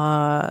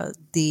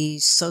 the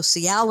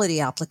sociality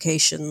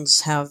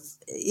applications have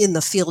in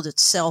the field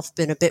itself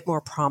been a bit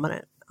more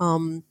prominent.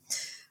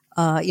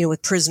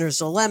 With Prisoner's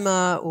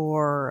Dilemma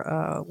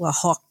or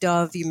Hawk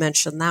Dove, you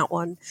mentioned that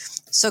one.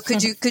 So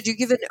could you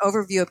give an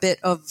overview a bit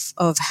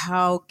of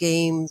how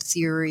game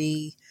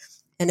theory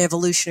and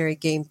evolutionary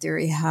game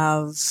theory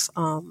have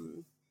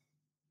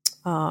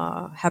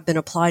been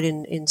applied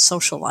in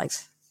social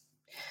life?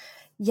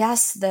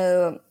 Yes,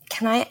 though,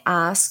 can I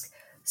ask?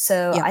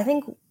 So Yeah. I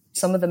think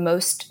some of the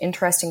most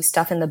interesting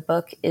stuff in the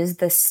book is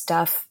the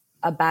stuff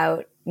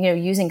about,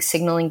 using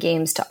signaling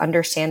games to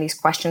understand these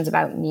questions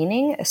about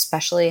meaning,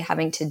 especially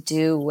having to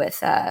do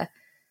with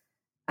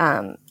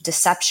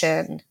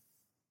deception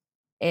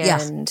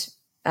and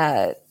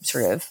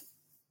deception.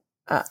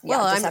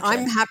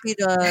 I'm happy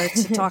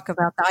to talk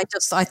about that.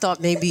 I thought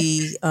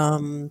maybe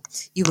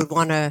you would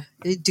want to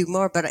do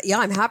more, but yeah,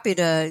 I'm happy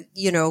to,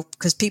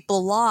 because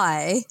people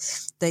lie,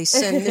 they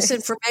send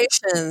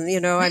misinformation.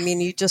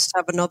 You just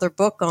have another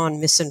book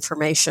on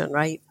misinformation,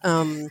 right?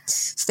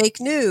 Fake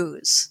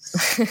news.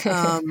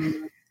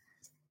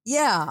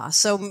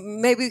 So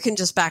maybe we can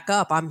just back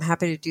up. I'm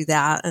happy to do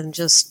that and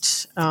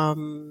just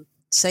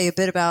say a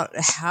bit about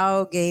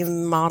how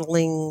game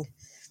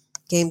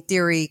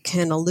theory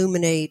can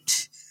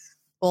illuminate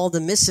all the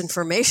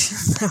misinformation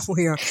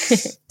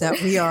that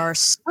we are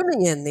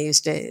swimming in these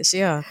days.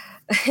 Yeah.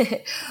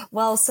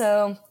 Well,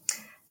 so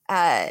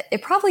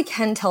it probably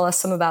can tell us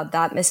some about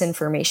that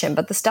misinformation,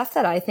 but the stuff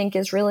that I think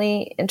is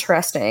really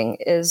interesting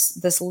is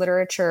this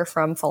literature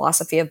from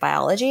philosophy of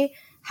biology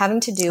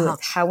having to do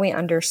with how we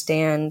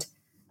understand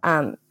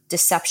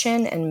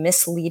deception and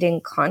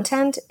misleading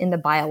content in the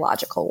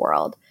biological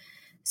world.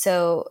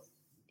 So,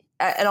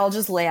 and I'll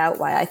just lay out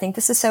why I think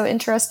this is so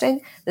interesting.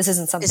 This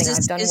isn't something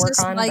I've done work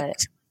on,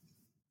 but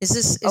is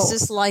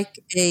this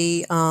like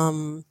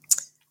an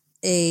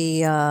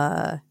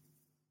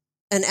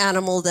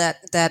animal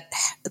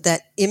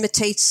that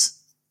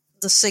imitates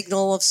the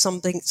signal of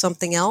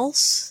something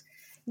else?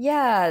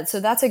 Yeah,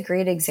 so that's a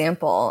great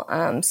example.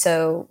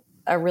 So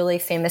a really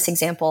famous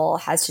example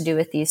has to do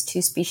with these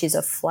two species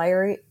of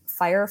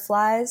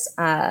fireflies,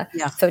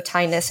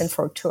 Photinus and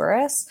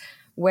Photurus,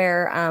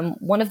 where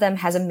one of them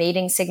has a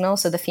mating signal.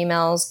 So the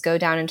females go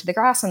down into the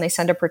grass and they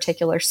send a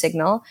particular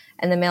signal,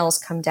 and the males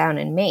come down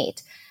and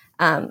mate.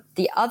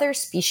 The other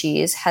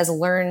species has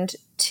learned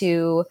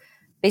to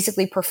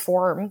basically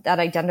perform that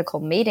identical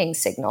mating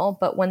signal,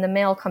 but when the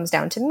male comes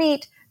down to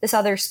mate, this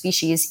other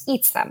species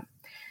eats them.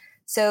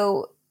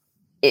 So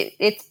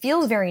it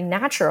feels very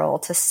natural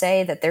to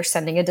say that they're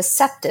sending a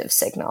deceptive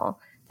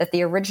signal, that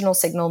the original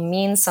signal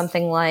means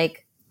something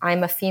like,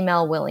 I'm a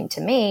female willing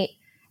to mate,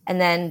 and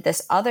then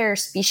this other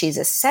species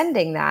is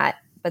sending that,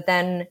 but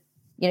then,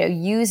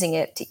 using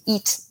it to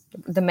eat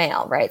the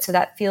male, right? So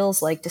that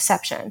feels like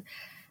deception.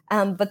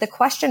 But the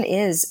question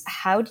is,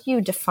 how do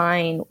you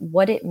define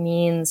what it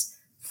means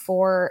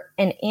for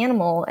an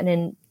animal, and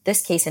in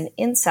this case, an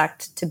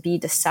insect, to be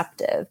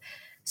deceptive?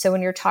 So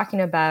when you're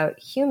talking about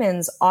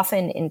humans,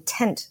 often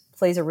intent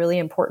plays a really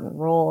important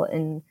role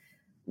in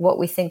what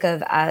we think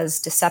of as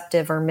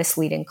deceptive or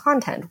misleading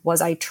content.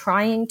 Was I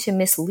trying to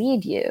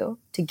mislead you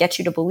to get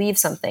you to believe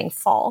something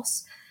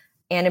false?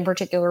 And in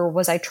particular,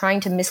 was I trying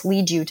to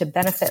mislead you to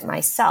benefit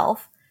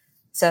myself?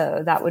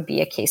 So that would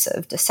be a case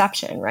of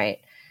deception, right?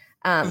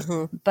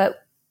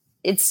 But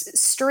it's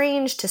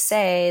strange to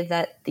say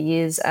that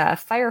these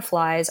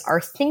fireflies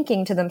are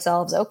thinking to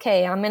themselves,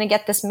 okay, I'm going to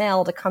get this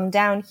male to come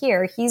down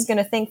here. He's going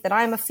to think that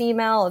I'm a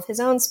female of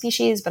his own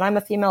species, but I'm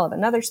a female of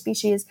another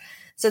species.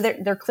 So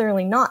they're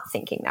clearly not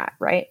thinking that,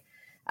 right?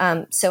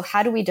 So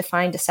how do we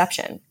define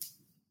deception?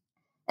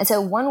 And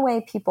so one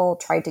way people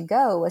tried to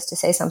go was to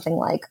say something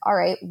like, all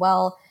right,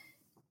 well,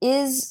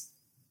 is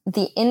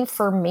the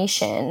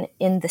information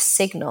in the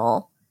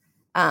signal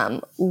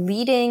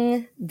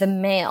leading the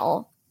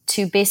male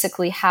to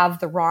basically have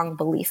the wrong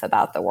belief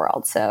about the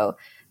world? So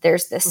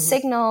there's this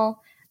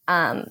signal,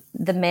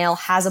 the male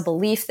has a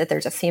belief that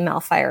there's a female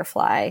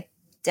firefly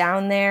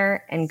down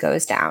there and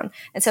goes down.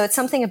 And so it's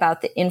something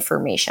about the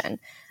information.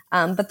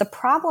 But the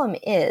problem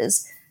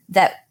is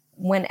that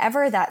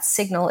whenever that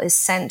signal is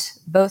sent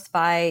both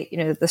by,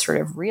 the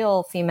sort of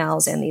real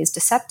females and these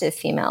deceptive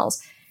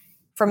females,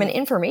 from an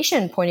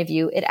information point of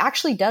view, it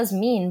actually does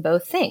mean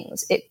both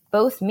things. It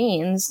both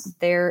means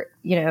there,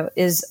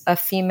 is a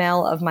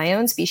female of my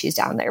own species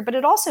down there, but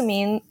it also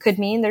could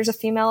mean there's a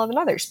female of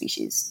another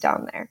species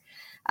down there.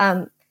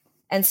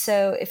 And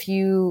so if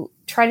you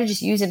try to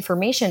just use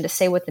information to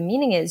say what the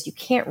meaning is, you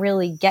can't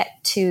really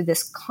get to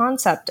this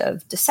concept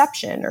of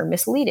deception or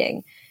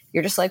misleading.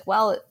 You're just like,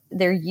 well,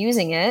 they're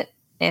using it.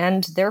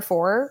 And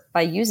therefore,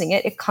 by using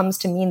it, it comes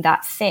to mean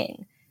that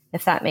thing,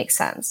 if that makes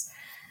sense.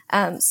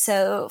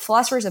 So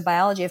philosophers of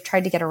biology have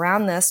tried to get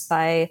around this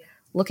by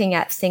looking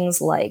at things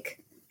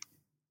like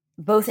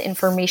both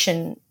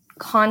information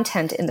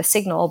content in the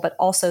signal, but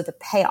also the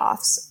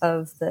payoffs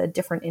of the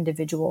different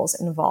individuals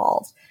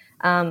involved.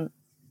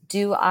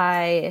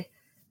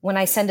 When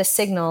I send a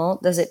signal,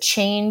 does it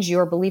change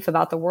your belief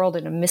about the world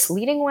in a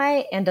misleading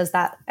way? And does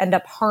that end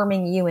up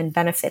harming you and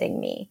benefiting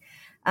me?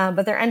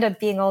 But there end up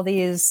being all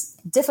these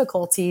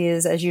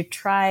difficulties as you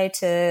try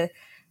to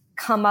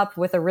come up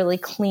with a really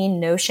clean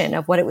notion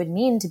of what it would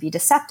mean to be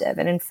deceptive.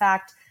 And in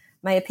fact,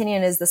 my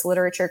opinion is this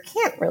literature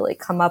can't really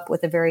come up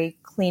with a very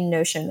clean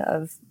notion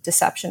of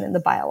deception in the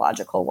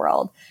biological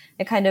world.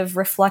 It kind of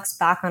reflects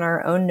back on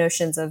our own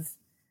notions of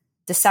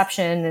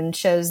deception and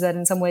shows that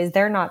in some ways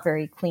they're not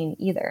very clean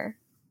either.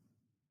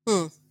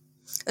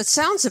 It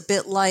sounds a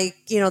bit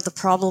like, the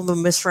problem of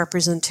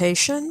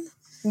misrepresentation.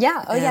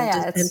 Yeah. Oh,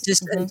 yeah.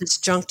 And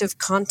disjunctive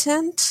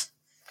content.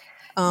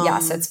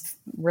 Yes, it's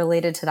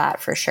related to that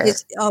for sure.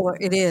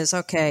 It is.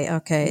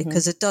 Okay.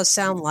 Because it does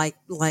sound like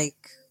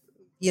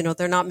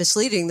they're not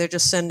misleading. They're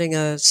just sending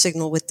a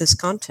signal with this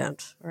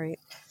content, right?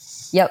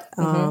 Yep.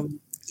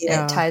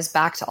 It ties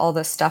back to all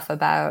this stuff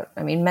about,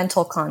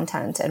 mental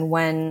content and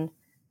when,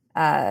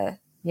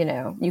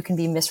 you can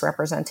be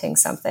misrepresenting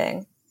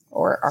something,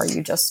 or are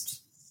you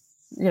just,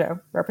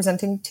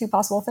 representing two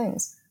possible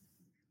things?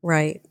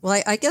 Right.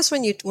 Well, I guess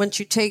once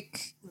you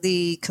take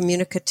the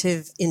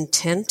communicative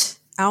intent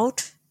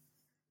out,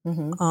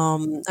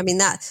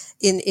 that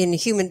in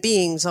human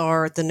beings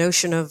the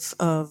notion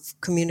of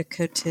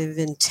communicative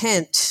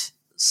intent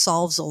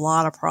solves a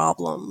lot of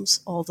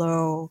problems,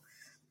 although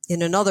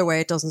in another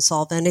way it doesn't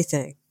solve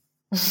anything.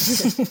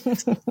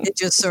 It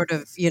just sort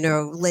of,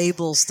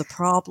 labels the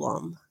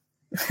problem.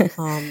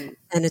 And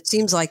it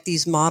seems like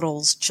these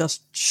models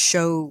just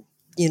show,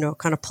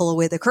 kind of pull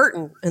away the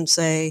curtain and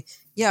say,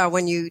 yeah,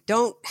 when you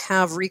don't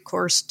have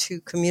recourse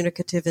to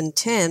communicative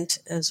intent,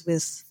 as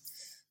with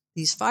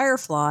these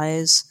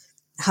fireflies,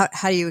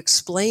 how do you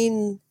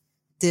explain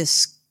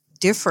this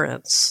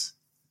difference?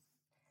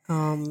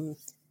 And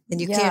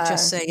you can't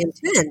just say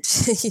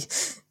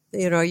intent.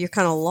 You're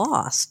kind of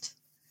lost.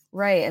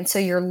 Right. And so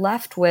you're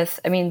left with,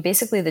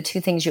 basically the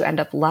two things you end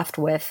up left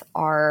with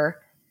are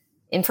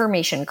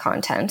information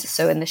content.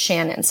 So in the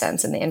Shannon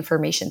sense, in the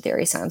information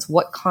theory sense,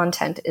 what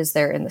content is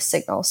there in the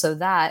signal? So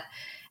that,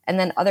 and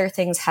then other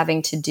things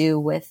having to do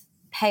with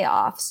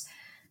payoffs,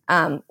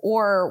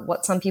 or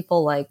what some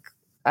people like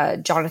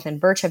Jonathan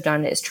Birch have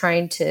done is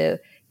trying to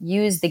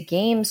use the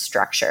game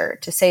structure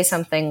to say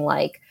something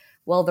like,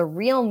 well, the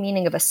real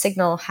meaning of a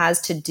signal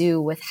has to do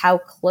with how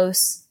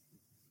close,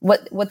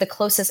 what the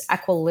closest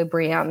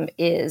equilibrium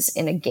is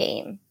in a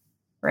game,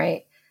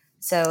 right?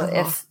 So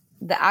if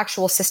the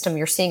actual system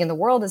you're seeing in the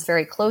world is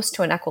very close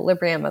to an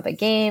equilibrium of a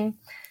game,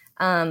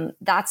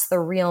 that's the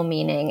real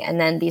meaning. And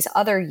then these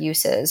other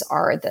uses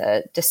are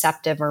the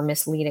deceptive or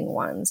misleading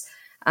ones.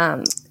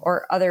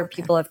 Or other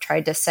people have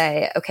tried to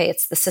say, okay,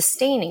 it's the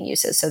sustaining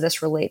uses. So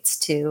this relates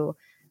to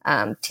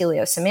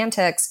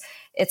teleosemantics.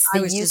 It's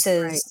the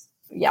uses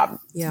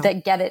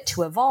that get it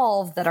to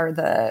evolve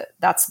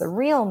that's the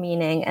real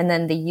meaning. And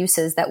then the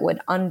uses that would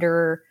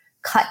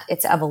undercut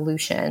its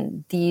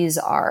evolution, these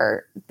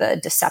are the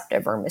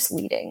deceptive or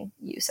misleading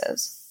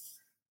uses.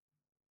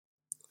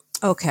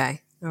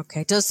 Okay.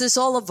 Does this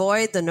all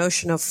avoid the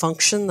notion of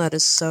function that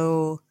is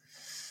so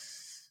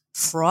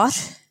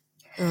fraught?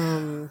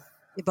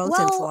 Both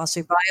in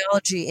philosophy of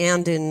biology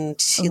and in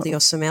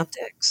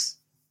teleosemantics.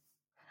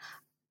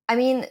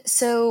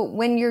 So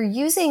when you're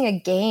using a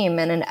game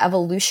and an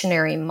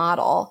evolutionary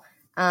model,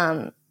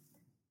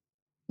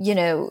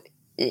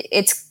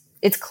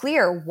 it's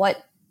clear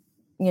what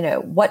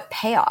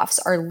payoffs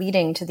are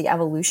leading to the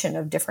evolution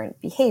of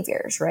different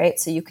behaviors, right?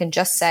 So you can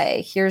just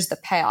say, here's the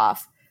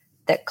payoff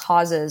that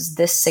causes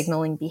this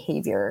signaling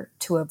behavior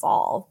to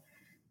evolve.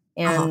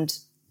 And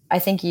I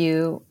think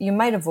you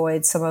might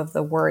avoid some of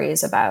the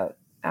worries about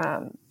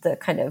the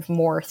kind of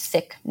more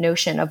thick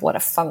notion of what a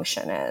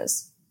function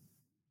is.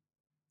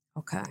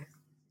 Okay.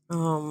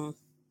 All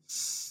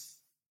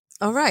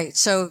right.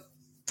 So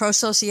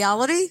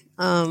prosociality.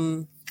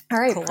 All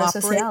right.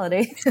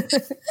 Prosociality.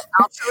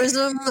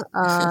 Altruism.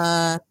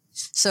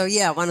 So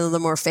yeah, one of the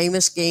more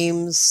famous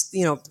games,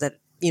 that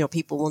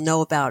people will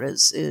know about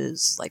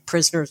is like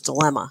Prisoner's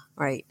Dilemma,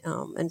 right?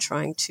 And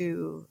trying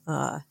to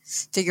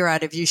figure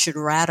out if you should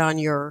rat on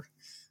your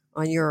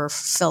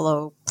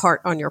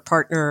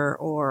partner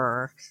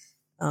or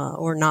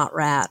not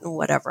rat and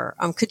whatever.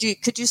 Could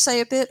you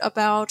say a bit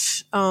about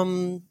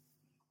the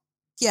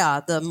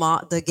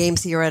game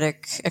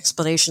theoretic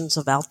explanations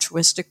of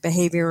altruistic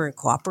behavior and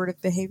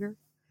cooperative behavior?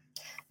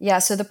 Yeah.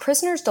 So the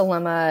Prisoner's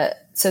Dilemma.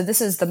 So this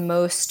is the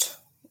most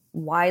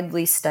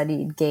widely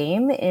studied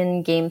game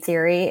in game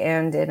theory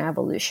and in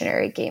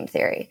evolutionary game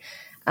theory.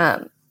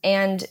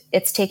 And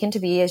it's taken to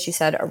be, as you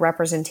said, a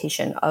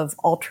representation of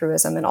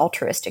altruism and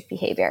altruistic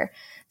behavior.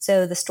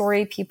 So the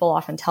story people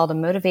often tell to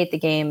motivate the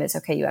game is,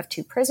 okay, you have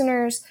two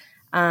prisoners.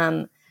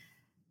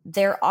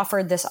 they're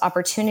offered this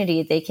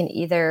opportunity. They can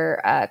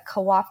either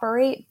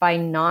cooperate by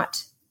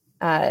not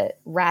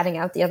ratting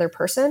out the other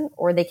person,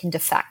 or they can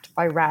defect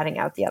by ratting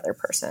out the other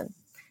person.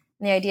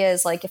 And the idea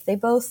is like, if they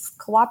both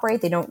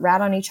cooperate, they don't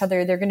rat on each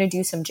other, they're going to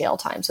do some jail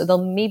time. So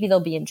they'll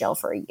be in jail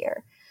for a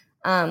year.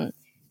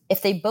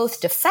 If they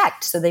both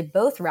defect, so they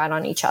both rat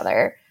on each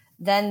other,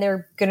 then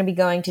they're going to be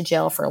going to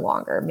jail for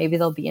longer. Maybe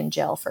they'll be in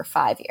jail for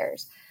 5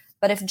 years.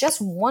 But if just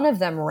one of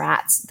them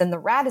rats, then the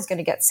rat is going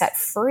to get set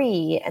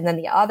free, and then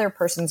the other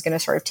person's going to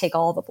sort of take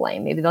all the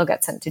blame. Maybe they'll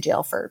get sent to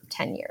jail for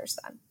 10 years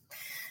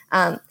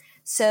then.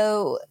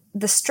 So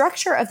the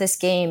structure of this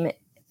game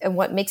and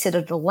what makes it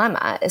a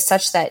dilemma is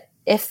such that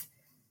if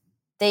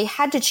they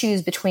had to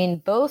choose between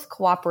both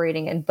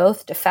cooperating and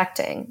both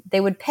defecting,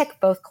 they would pick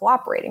both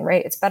cooperating,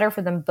 right? It's better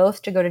for them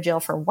both to go to jail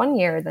for 1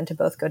 year than to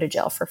both go to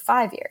jail for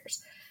 5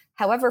 years.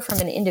 However, from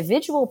an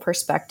individual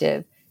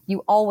perspective,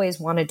 you always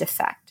want to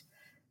defect.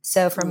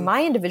 So from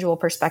my individual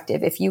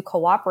perspective, if you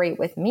cooperate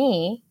with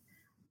me,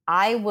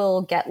 I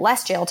will get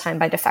less jail time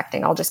by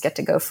defecting. I'll just get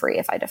to go free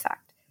if I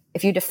defect.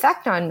 If you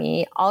defect on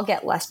me, I'll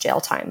get less jail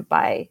time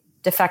by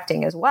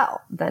defecting as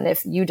well than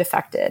if you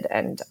defected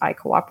and I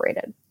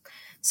cooperated.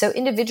 So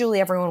individually,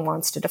 everyone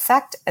wants to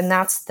defect, and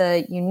that's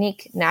the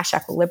unique Nash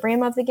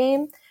equilibrium of the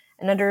game.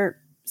 And under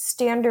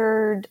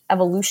standard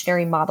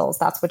evolutionary models,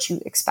 that's what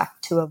you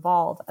expect to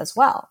evolve as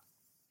well.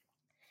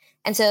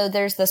 And so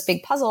there's this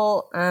big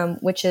puzzle,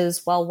 which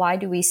is, well, why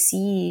do we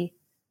see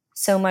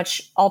so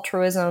much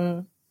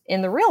altruism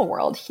in the real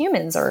world?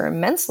 Humans are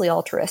immensely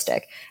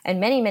altruistic, and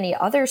many, many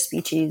other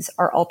species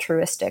are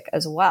altruistic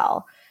as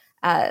well.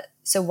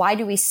 So why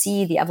do we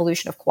see the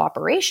evolution of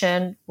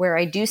cooperation where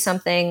I do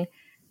something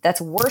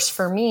that's worse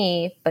for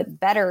me, but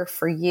better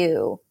for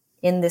you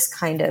in this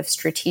kind of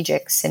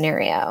strategic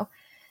scenario?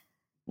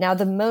 Now,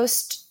 the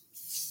most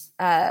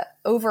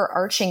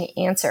overarching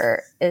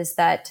answer is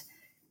that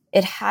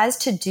it has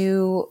to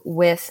do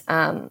with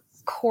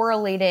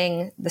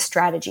correlating the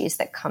strategies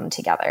that come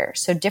together.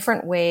 So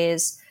different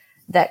ways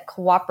that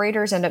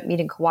cooperators end up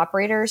meeting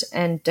cooperators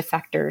and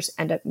defectors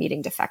end up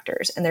meeting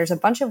defectors. And there's a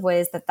bunch of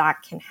ways that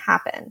that can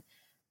happen.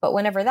 But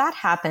whenever that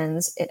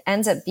happens, it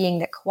ends up being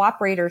that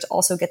cooperators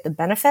also get the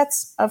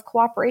benefits of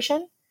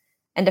cooperation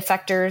and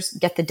defectors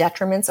get the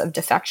detriments of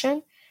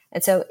defection.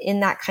 And so in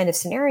that kind of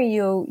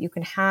scenario, you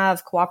can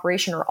have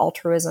cooperation or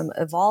altruism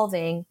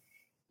evolving,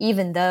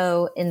 even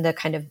though in the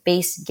kind of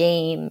base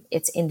game,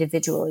 it's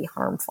individually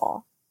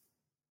harmful.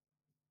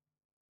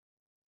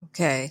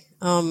 Okay.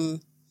 You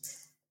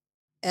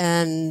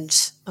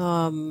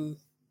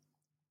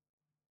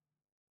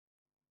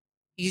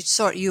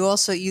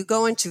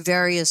go into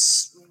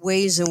various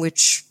ways in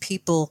which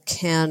people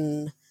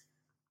can,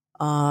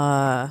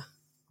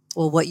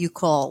 what you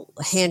call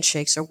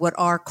handshakes, or what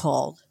are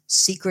called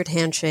secret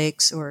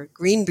handshakes or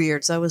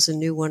greenbeards. That was a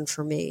new one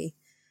for me.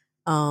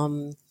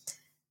 In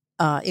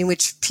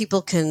which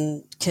people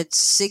can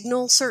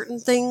signal certain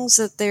things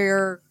that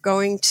they're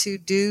going to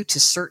do to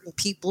certain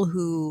people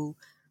who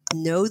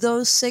know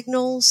those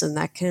signals, and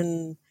that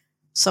can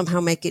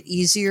somehow make it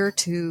easier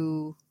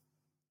to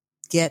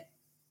get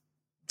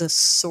the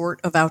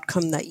sort of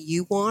outcome that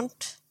you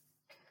want.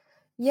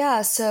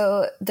 Yeah,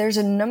 so there's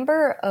a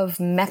number of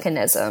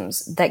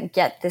mechanisms that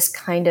get this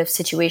kind of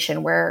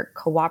situation where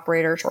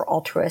cooperators or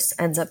altruists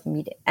end up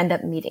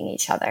meeting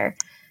each other.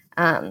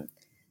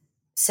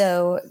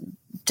 So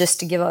just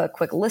to give a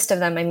quick list of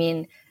them, I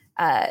mean,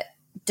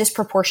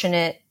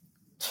 disproportionate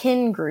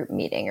kin group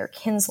meeting or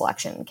kin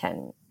selection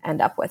can end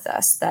up with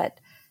us. That,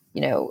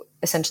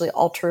 essentially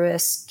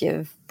altruists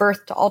give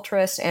birth to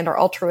altruists and are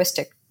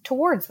altruistic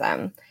towards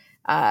them.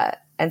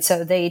 And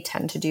so they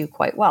tend to do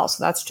quite well.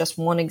 So that's just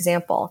one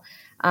example.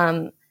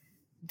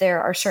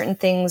 There are certain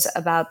things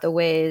about the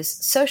ways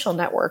social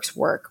networks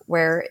work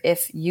where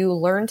if you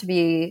learn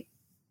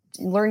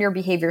your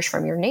behaviors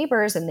from your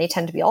neighbors and they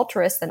tend to be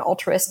altruists, then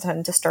altruists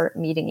tend to start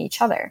meeting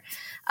each other.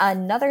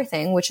 Another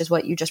thing, which is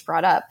what you just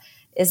brought up,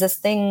 is this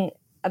thing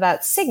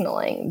about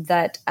signaling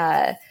that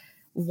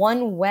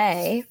one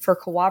way for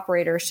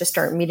cooperators to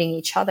start meeting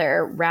each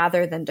other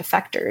rather than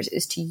defectors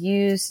is to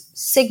use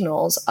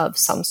signals of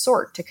some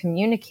sort to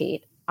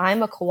communicate,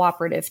 I'm a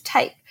cooperative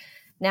type.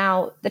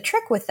 Now, the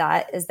trick with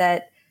that is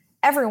that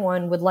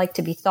everyone would like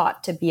to be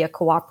thought to be a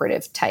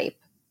cooperative type,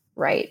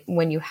 right?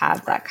 When you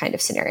have that kind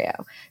of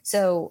scenario.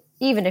 So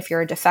even if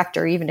you're a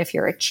defector, even if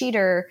you're a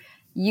cheater,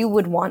 you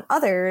would want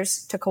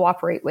others to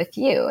cooperate with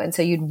you. And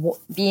so you'd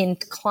be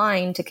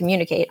inclined to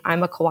communicate,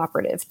 I'm a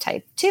cooperative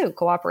type too,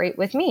 cooperate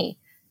with me,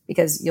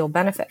 because you'll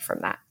benefit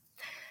from that.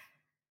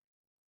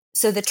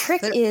 So the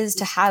trick is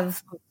to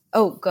have,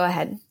 go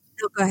ahead.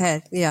 No, go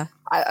ahead. Yeah.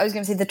 I was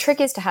going to say the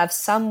trick is to have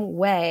some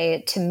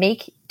way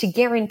to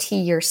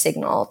guarantee your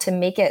signal, to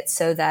make it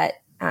so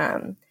that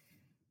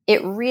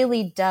it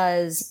really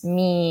does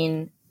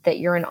mean that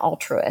you're an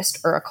altruist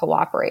or a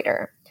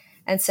cooperator.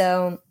 And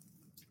so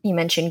you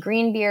mentioned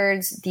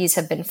greenbeards. These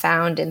have been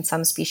found in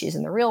some species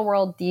in the real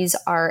world. These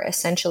are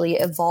essentially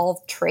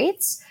evolved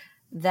traits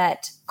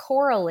that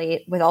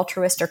correlate with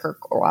altruistic or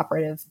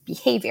cooperative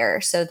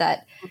behavior, so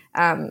that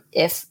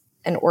if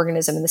an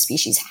organism in the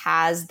species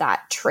has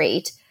that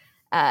trait,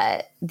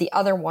 the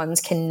other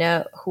ones can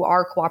know, who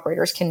are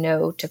cooperators can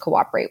know to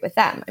cooperate with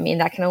them. I mean,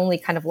 that can only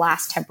kind of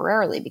last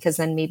temporarily because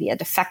then maybe a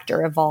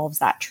defector evolves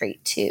that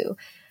trait too.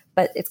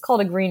 But it's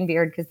called a green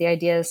beard because the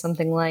idea is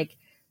something like,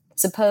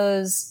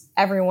 suppose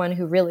everyone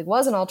who really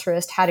was an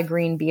altruist had a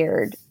green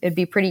beard. It'd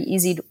be pretty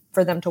easy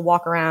for them to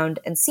walk around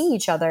and see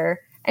each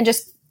other and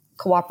just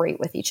cooperate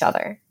with each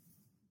other.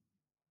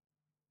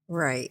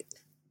 Right.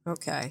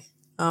 Okay.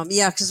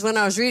 Yeah, because when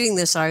I was reading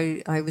this,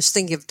 I was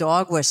thinking of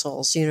dog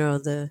whistles,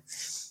 the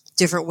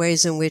different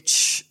ways in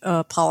which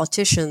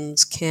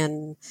politicians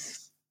can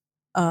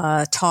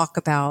talk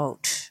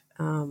about,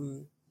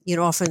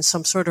 often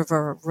some sort of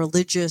a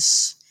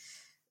religious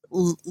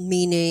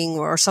meaning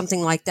or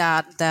something like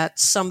that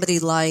somebody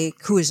like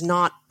who is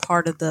not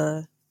part of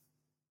the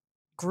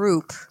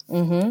group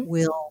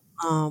will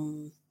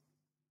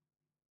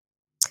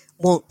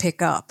won't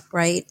pick up,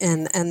 right?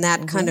 And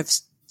that kind of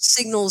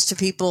signals to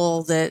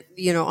people that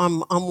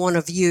I'm one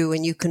of you,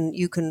 and you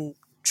can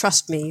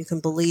trust me, you can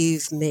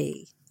believe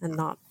me, and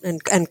not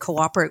and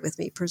cooperate with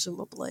me,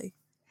 presumably.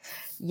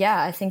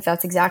 Yeah, I think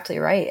that's exactly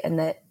right, and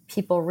that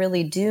people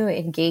really do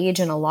engage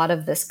in a lot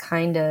of this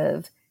kind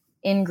of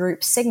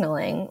in-group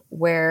signaling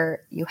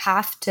where you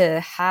have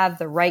to have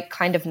the right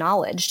kind of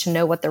knowledge to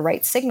know what the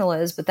right signal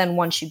is, but then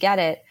once you get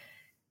it,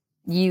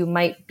 you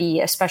might be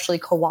especially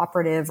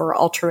cooperative or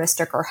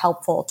altruistic or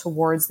helpful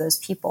towards those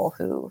people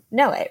who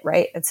know it,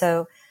 right? And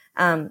so,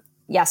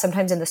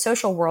 sometimes in the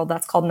social world,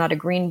 that's called not a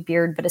green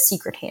beard, but a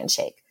secret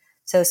handshake.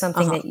 So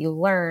something that you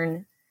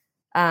learn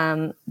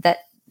that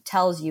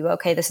tells you,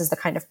 okay, this is the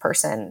kind of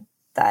person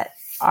that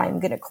I'm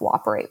going to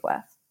cooperate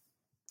with.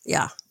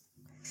 Yeah.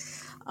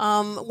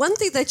 One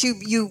thing that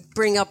you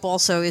bring up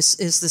also is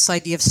this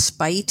idea of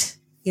spite,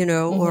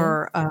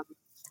 or,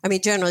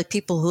 generally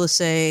people who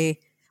say,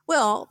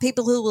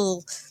 people who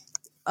will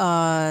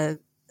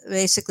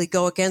basically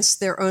go against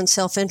their own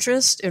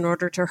self-interest in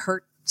order to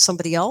hurt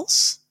somebody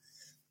else.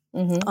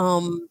 And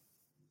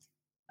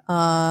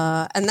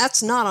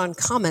that's not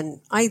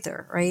uncommon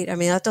either, right? I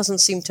mean, that doesn't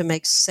seem to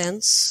make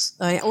sense.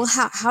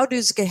 How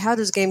does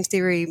game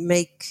theory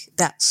make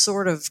that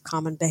sort of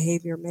common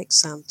behavior make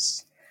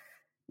sense?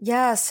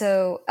 Yeah,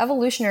 so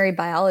evolutionary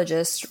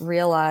biologists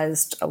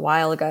realized a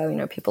while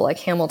ago, people like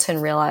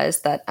Hamilton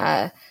realized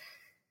that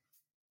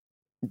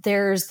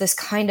there's this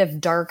kind of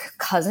dark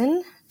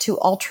cousin to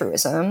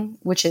altruism,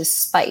 which is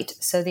spite.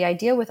 So the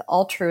idea with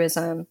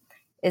altruism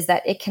is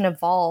that it can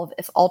evolve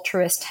if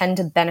altruists tend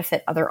to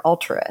benefit other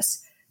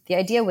altruists. The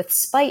idea with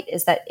spite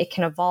is that it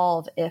can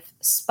evolve if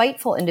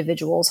spiteful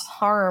individuals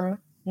harm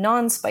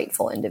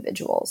non-spiteful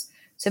individuals.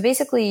 So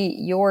basically,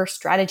 your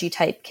strategy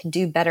type can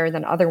do better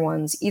than other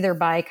ones, either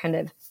by kind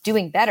of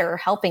doing better,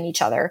 helping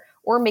each other,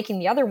 or making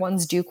the other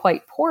ones do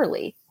quite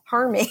poorly,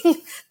 harming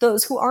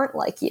those who aren't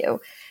like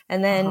you.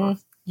 And then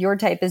your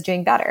type is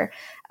doing better.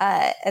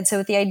 And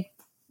so the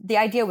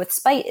idea with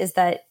spite is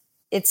that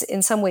it's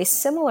in some ways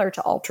similar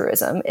to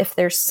altruism. If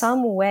there's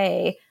some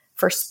way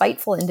for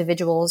spiteful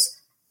individuals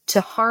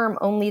to harm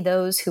only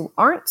those who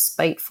aren't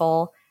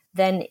spiteful,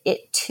 then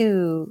it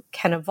too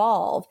can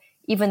evolve,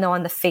 even though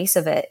on the face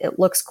of it, it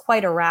looks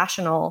quite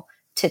irrational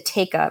to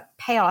take a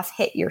payoff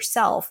hit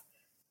yourself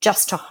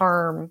just to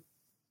harm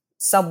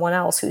someone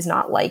else who's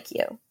not like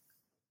you.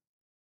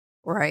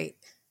 Right.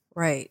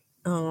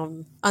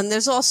 And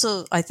there's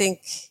also,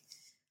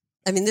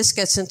 this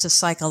gets into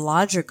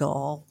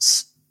psychological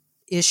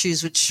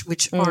issues,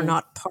 which are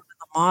not part of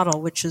the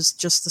model, which is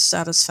just the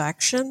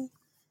satisfaction.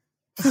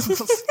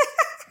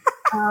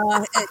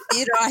 I'm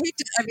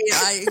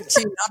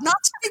not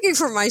speaking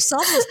for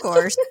myself, of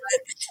course,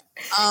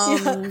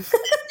 but,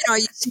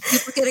 you see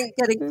people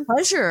getting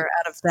pleasure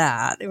out of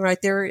that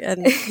right there.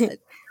 And does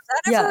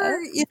that ever,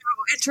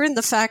 enter in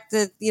the fact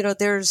that,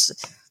 there's,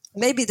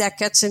 maybe that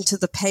gets into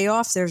the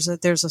payoff. There's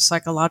a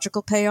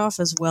psychological payoff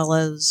as well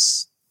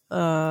as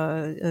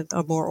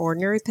a more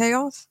ordinary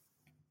payoff.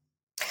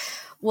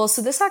 Well,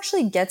 so this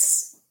actually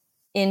gets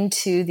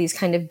into these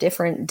kind of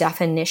different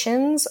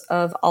definitions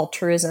of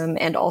altruism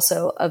and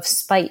also of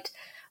spite,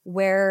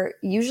 where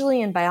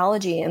usually in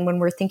biology and when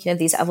we're thinking of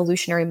these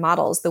evolutionary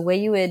models, the way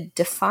you would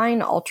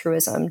define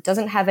altruism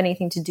doesn't have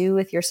anything to do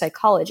with your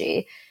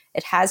psychology.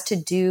 It has to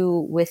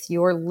do with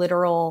your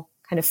literal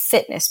kind of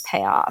fitness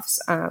payoffs.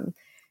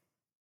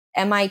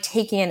 Am I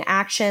taking an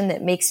action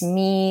that makes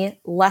me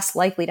less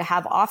likely to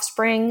have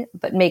offspring,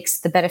 but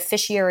makes the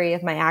beneficiary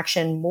of my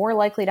action more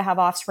likely to have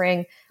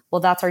offspring?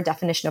 Well, that's our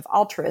definition of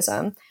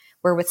altruism,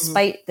 where with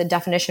spite, the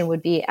definition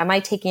would be, am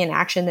I taking an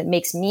action that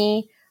makes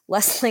me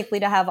less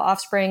likely to have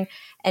offspring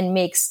and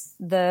makes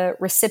the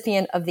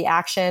recipient of the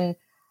action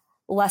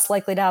less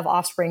likely to have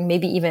offspring,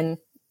 maybe even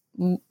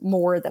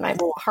more than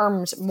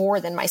harms more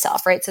than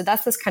myself, right? So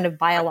that's this kind of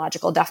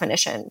biological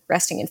definition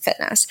resting in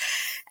fitness.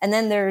 And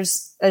then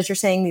there's, as you're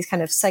saying, these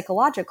kind of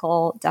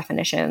psychological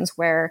definitions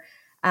where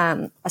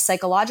a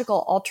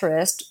psychological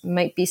altruist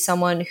might be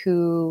someone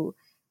who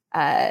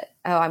oh,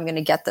 I'm going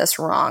to get this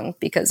wrong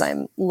because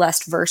I'm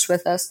less versed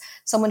with this.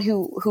 Someone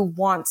who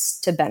wants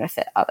to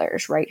benefit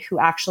others, right? Who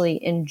actually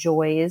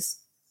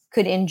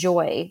could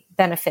enjoy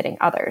benefiting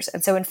others.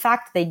 And so in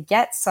fact, they could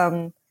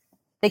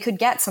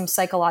get some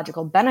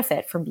psychological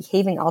benefit from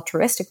behaving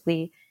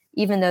altruistically,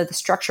 even though the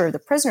structure of the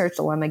prisoner's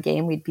dilemma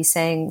game, we'd be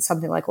saying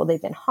something like, well,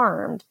 they've been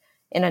harmed.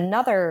 On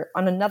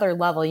another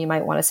level, you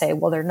might want to say,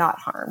 well, they're not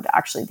harmed.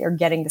 Actually, they're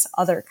getting this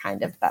other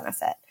kind of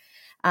benefit.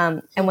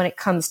 And when it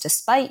comes to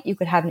spite, you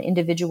could have an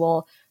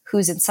individual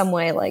who's in some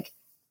way like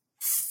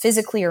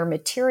physically or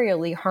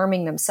materially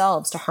harming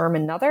themselves to harm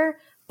another,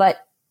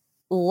 but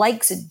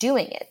likes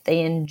doing it.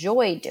 They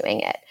enjoy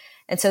doing it.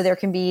 And so there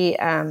can be,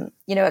 a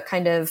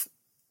kind of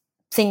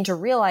thing to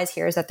realize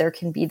here is that there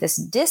can be this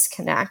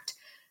disconnect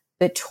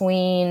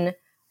between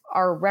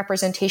our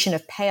representation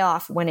of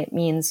payoff when it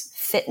means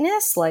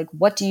fitness, like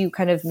what do you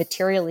kind of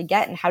materially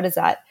get and how does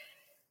that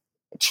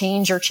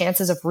change your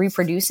chances of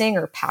reproducing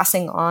or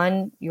passing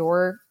on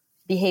your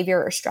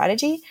behavior or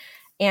strategy,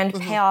 and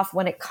payoff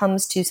when it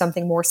comes to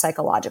something more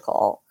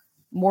psychological,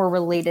 more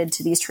related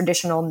to these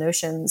traditional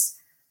notions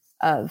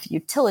of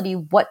utility.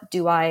 What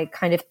do I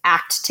kind of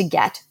act to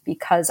get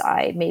because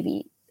I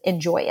maybe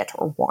enjoy it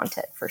or want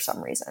it for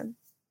some reason?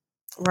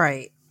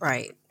 Right.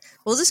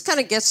 Well, this kind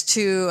of gets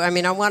to, I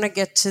want to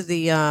get to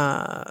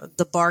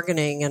the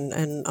bargaining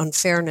and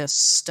unfairness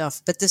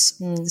stuff, but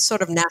this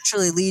sort of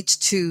naturally leads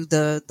to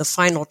the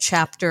final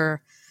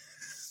chapter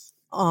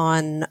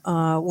on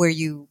where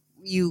you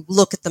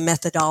look at the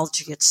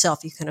methodology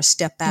itself. You kind of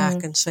step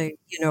back and say,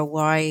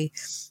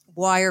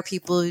 why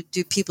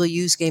do people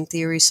use game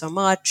theory so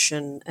much,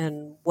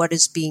 and what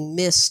is being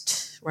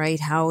missed, right?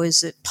 How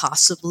is it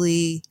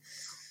possibly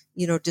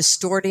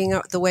distorting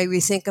the way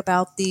we think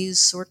about these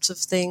sorts of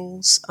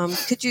things?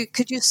 Could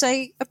you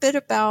say a bit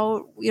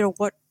about,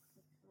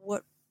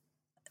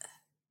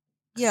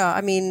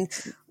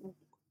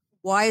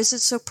 why is it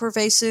so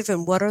pervasive,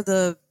 and what are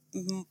the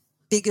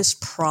biggest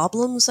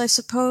problems, I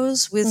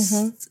suppose, with,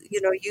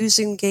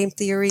 using game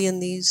theory in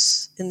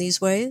these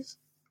ways?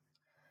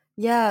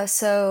 Yeah.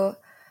 So,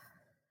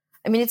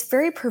 it's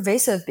very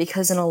pervasive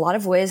because in a lot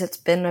of ways it's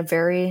been a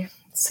very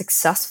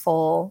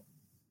successful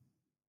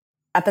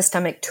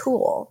epistemic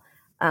tool.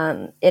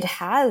 It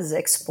has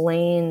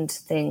explained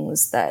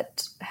things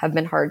that have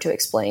been hard to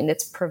explain.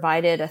 It's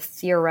provided a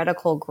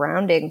theoretical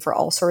grounding for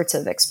all sorts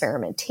of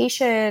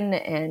experimentation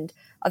and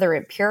other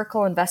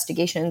empirical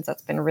investigations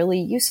that's been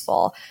really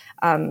useful.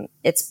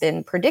 It's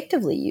been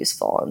predictively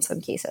useful in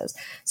some cases.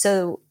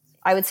 So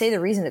I would say the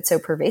reason it's so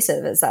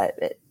pervasive is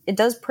that it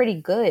does pretty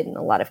good in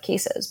a lot of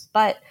cases.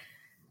 But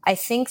I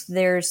think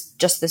there's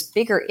just this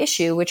bigger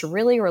issue, which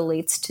really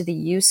relates to the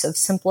use of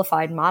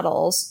simplified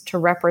models to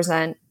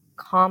represent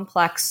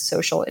complex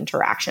social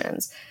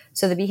interactions.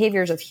 So the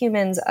behaviors of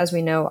humans, as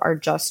we know, are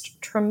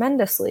just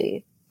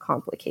tremendously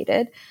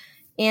complicated.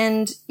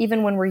 And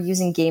even when we're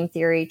using game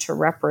theory to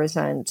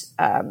represent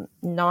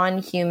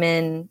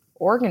non-human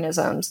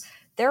organisms,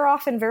 they're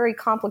often very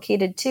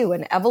complicated too.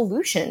 And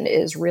evolution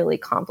is really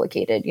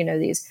complicated.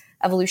 These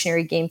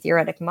evolutionary game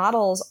theoretic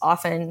models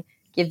often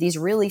give these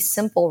really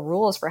simple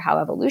rules for how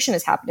evolution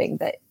is happening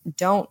that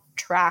don't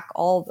track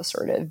all the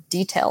sort of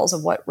details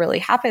of what really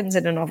happens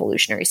in an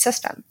evolutionary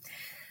system.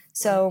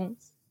 So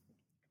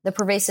the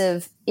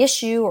pervasive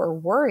issue or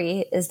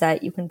worry is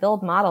that you can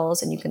build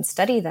models and you can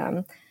study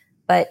them,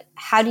 but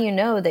how do you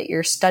know that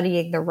you're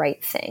studying the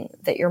right thing,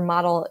 that your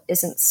model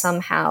isn't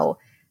somehow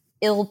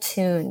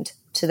ill-tuned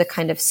to the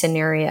kind of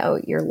scenario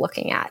you're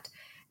looking at?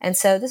 And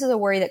so this is a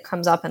worry that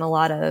comes up in a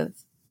lot of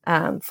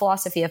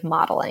philosophy of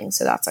modeling.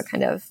 So that's a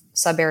kind of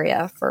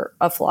sub-area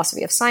of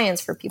philosophy of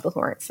science for people who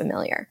aren't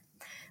familiar,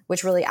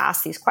 which really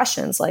asks these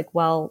questions like,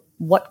 well,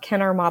 what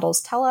can our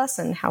models tell us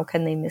and how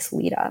can they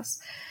mislead us?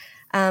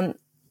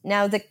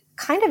 Now, the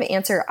kind of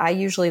answer I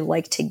usually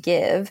like to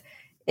give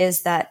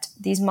is that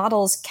these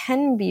models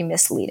can be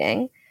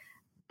misleading,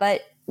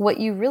 but what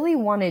you really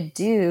want to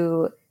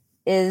do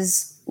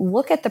is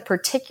look at the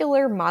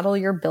particular model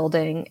you're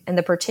building and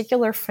the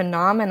particular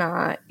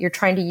phenomena you're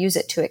trying to use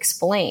it to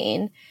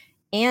explain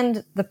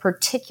and the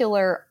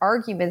particular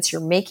arguments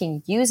you're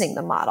making using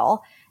the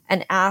model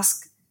and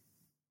ask,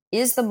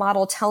 is the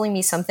model telling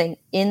me something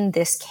in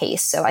this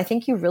case? So I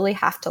think you really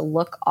have to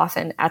look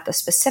often at the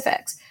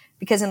specifics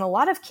because in a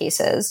lot of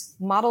cases,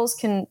 models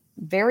can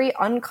very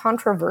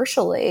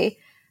uncontroversially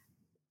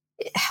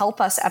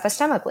help us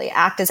epistemically,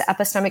 act as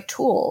epistemic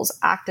tools,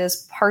 act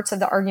as parts of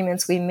the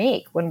arguments we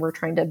make when we're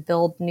trying to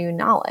build new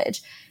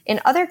knowledge.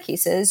 In other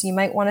cases, you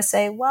might want to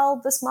say,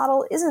 well, this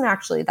model isn't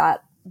actually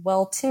that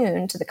well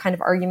tuned to the kind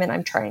of argument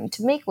I'm trying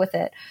to make with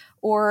it,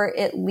 or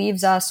it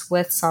leaves us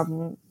with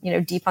some,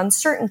 deep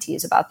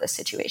uncertainties about this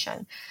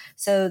situation.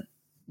 So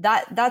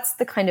that's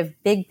the kind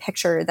of big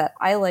picture that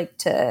I like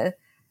to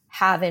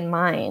have in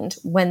mind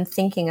when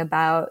thinking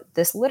about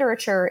this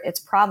literature, its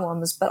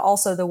problems, but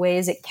also the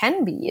ways it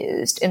can be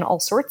used in all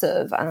sorts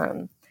of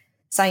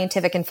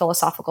scientific and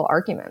philosophical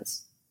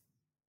arguments.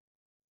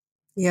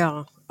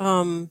 Yeah.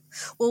 Well,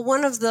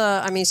 one of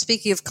the,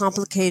 speaking of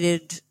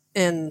complicated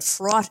and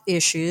fraught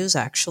issues,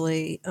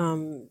 actually,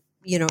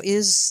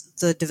 is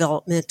the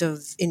development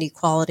of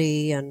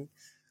inequality and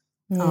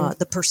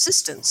the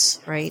persistence,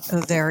 right,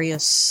 of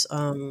various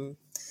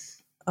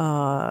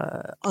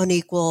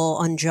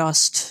unequal,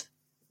 unjust,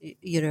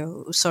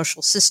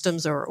 social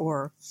systems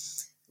or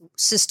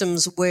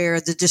systems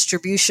where the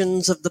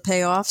distributions of the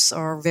payoffs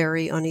are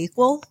very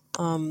unequal,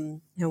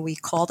 and we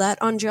call that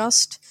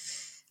unjust.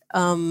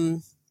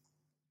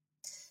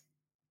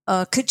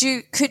 Could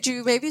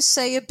you maybe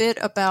say a bit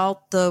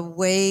about the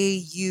way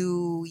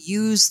you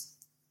use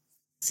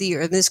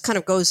and this kind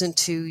of goes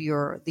into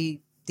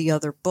the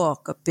other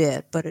book a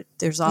bit, but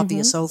there's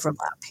obvious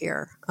overlap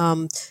here.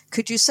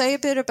 Could you say a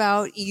bit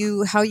about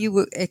how you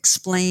would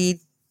explain,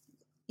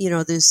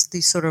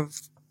 these sort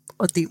of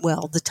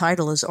the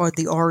title is "Are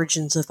the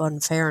Origins of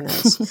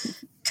Unfairness"?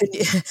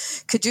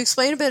 Could you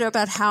explain a bit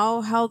about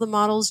how the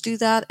models do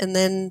that, and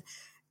then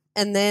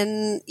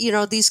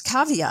these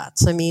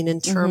caveats? I mean, in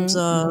terms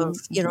of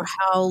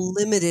how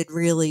limited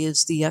really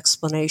is the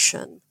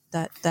explanation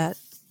that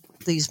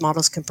these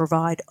models can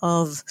provide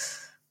of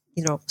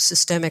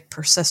systemic,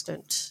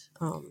 persistent,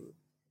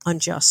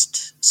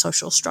 unjust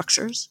social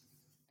structures.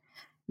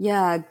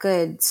 Yeah,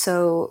 good.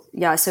 So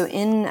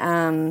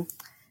in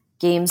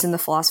games in the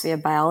philosophy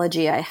of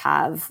biology, I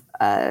have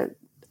a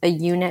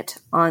unit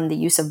on the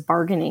use of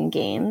bargaining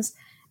games.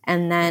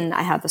 And then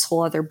I have this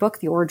whole other book,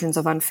 The Origins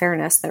of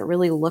Unfairness, that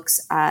really looks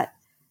at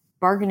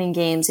bargaining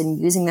games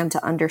and using them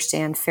to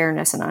understand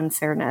fairness and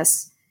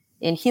unfairness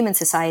in human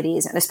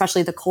societies, and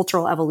especially the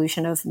cultural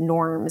evolution of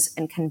norms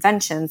and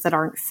conventions that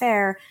aren't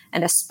fair,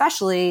 and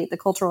especially the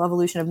cultural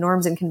evolution of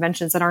norms and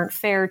conventions that aren't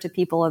fair to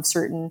people of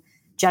certain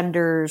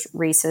genders,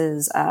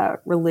 races,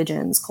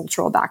 religions,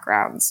 cultural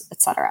backgrounds,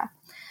 etc.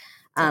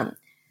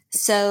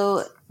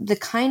 So the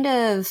kind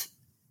of,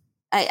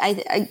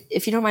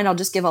 if you don't mind, I'll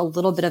just give a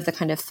little bit of the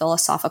kind of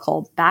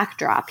philosophical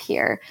backdrop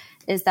here,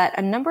 is that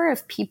a number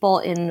of people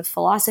in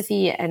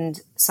philosophy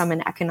and some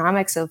in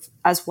economics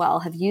as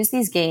well have used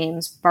these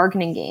games,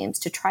 bargaining games,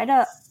 to try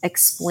to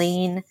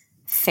explain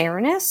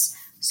fairness.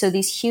 So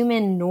these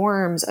human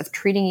norms of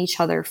treating each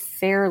other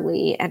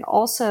fairly, and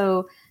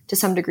also to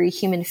some degree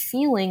human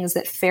feelings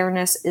that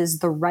fairness is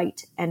the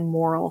right and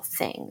moral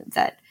thing,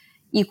 that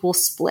equal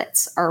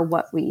splits are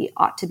what we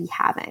ought to be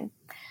having.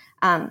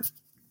 And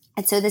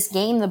so this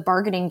game, the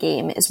bargaining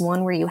game, is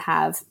one where you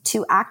have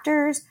two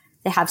actors.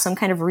 They have some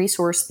kind of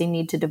resource they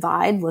need to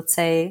divide. Let's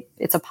say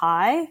it's a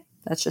pie.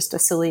 That's just a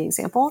silly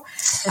example.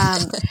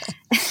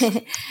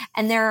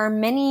 And there are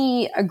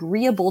many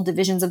agreeable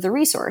divisions of the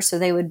resource. So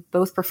they would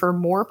both prefer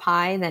more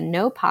pie than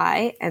no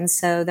pie. And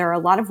so there are a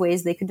lot of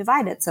ways they could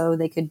divide it. So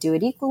they could do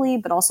it equally,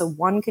 but also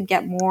one could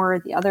get more,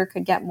 the other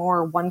could get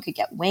more, one could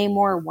get way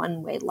more,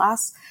 one way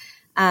less.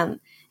 And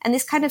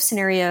this kind of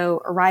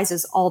scenario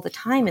arises all the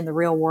time in the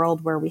real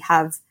world, where we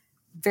have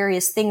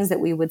various things that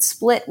we would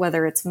split,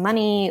 whether it's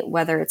money,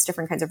 whether it's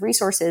different kinds of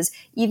resources,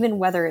 even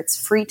whether it's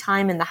free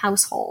time in the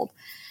household.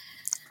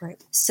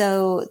 Right.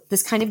 So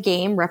this kind of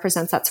game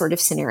represents that sort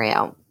of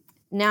scenario.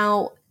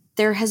 Now,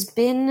 there has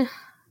been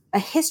a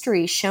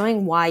history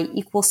showing why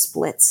equal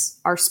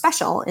splits are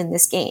special in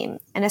this game.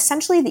 And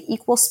essentially, the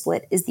equal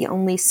split is the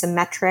only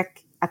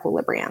symmetric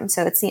equilibrium.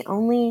 So it's the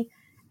only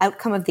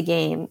outcome of the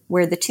game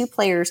where the two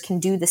players can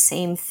do the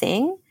same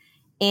thing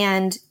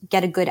and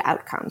get a good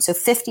outcome. So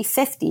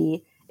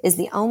 50-50 is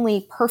the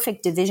only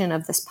perfect division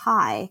of this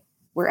pie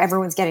where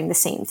everyone's getting the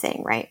same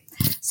thing, right?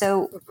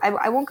 So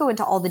I won't go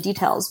into all the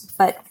details,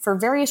 but for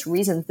various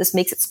reasons, this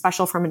makes it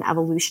special from an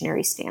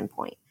evolutionary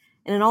standpoint.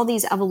 And in all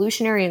these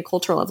evolutionary and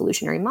cultural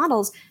evolutionary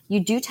models, you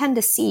do tend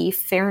to see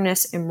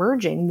fairness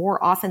emerging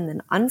more often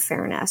than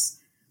unfairness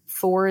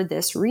for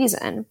this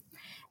reason.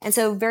 And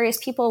so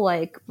various people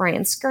like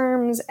Brian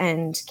Skirms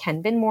and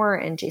Ken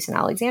Binmore and Jason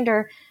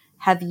Alexander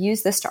have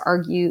used this to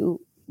argue,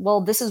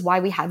 well, this is why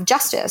we have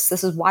justice.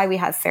 This is why we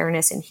have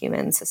fairness in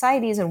human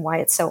societies and why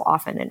it's so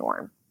often a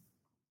norm.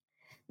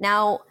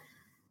 Now,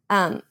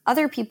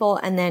 other people,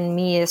 and then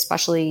me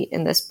especially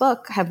in this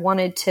book, have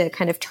wanted to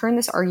kind of turn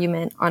this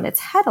argument on its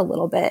head a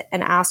little bit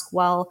and ask,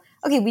 well,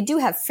 okay, we do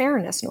have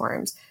fairness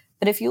norms,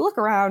 but if you look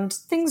around,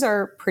 things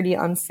are pretty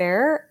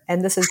unfair,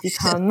 and this has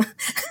become...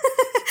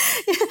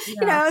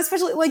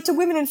 especially like to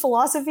women in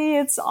philosophy,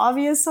 it's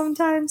obvious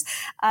sometimes.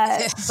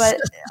 But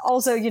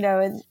also,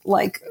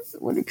 like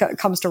when it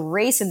comes to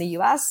race in the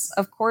US,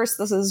 of course,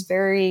 this is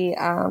very,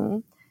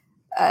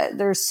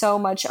 there's so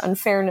much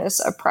unfairness,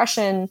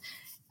 oppression,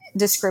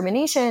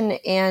 discrimination,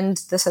 and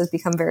this has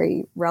become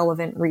very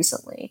relevant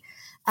recently.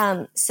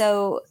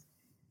 So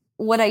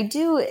what I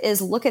do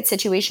is look at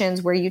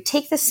situations where you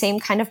take the same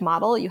kind of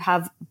model, you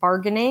have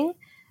bargaining,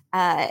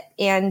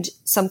 and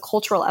some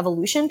cultural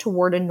evolution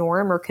toward a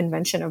norm or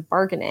convention of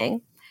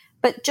bargaining.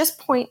 But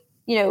just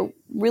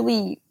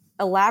really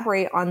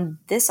elaborate on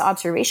this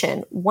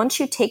observation. Once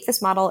you take this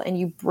model and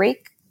you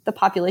break the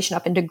population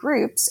up into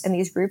groups, and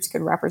these groups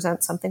could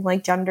represent something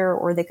like gender,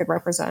 or they could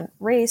represent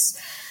race,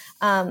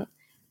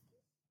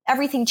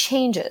 everything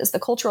changes. The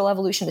cultural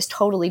evolution is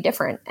totally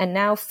different. And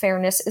now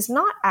fairness is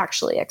not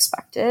actually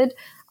expected.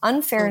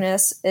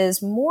 unfairness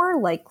is more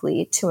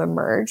likely to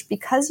emerge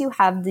because you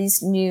have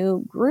these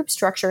new group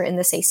structure in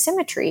this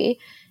asymmetry.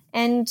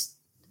 And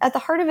at the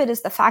heart of it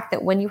is the fact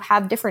that when you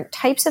have different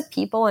types of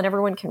people and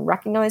everyone can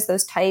recognize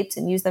those types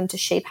and use them to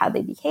shape how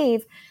they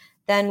behave,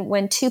 then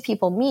when two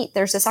people meet,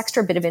 there's this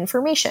extra bit of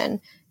information,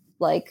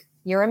 like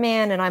you're a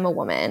man and I'm a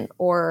woman,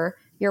 or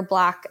you're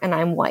Black and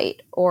I'm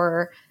white,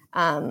 or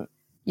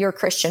you're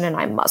Christian and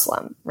I'm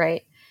Muslim,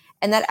 right?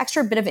 And that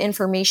extra bit of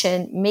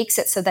information makes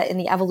it so that in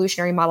the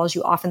evolutionary models,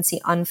 you often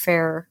see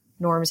unfair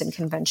norms and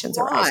conventions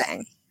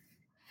arising.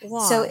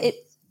 Why? So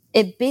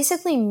it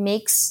basically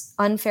makes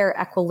unfair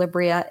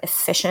equilibria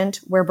efficient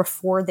where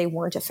before they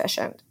weren't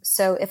efficient.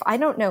 So if I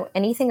don't know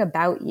anything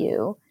about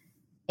you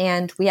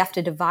and we have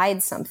to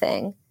divide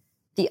something,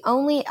 the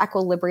only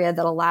equilibria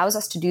that allows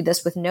us to do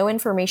this with no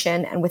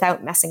information and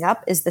without messing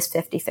up is this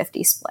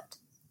 50-50 split.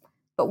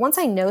 But once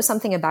I know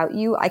something about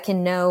you, I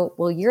can know,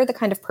 well, you're the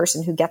kind of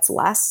person who gets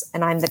less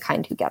and I'm the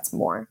kind who gets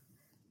more.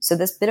 So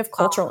this bit of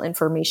cultural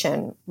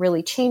information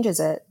really changes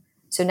it.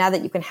 So now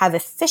that you can have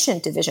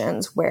efficient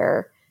divisions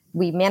where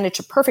we manage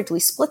to perfectly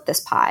split this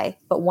pie,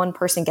 but one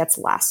person gets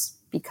less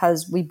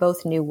because we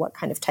both knew what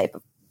kind of type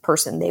of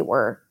person they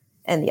were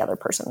and the other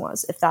person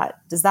was.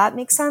 Does that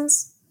make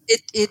sense?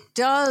 It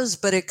does,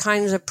 but it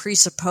kind of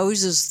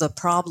presupposes the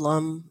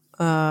problem,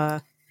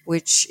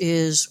 which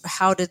is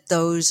how did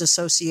those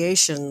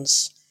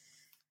associations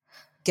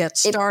get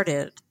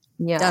started?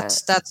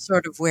 That's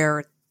sort of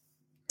where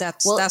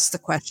that's the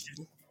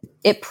question.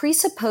 It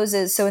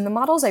presupposes, so in the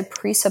models, I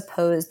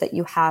presuppose that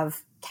you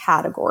have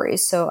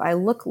categories. So I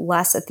look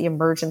less at the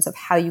emergence of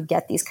how you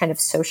get these kind of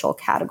social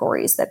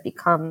categories that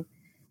become,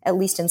 at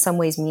least in some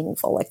ways,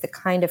 meaningful, like the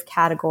kind of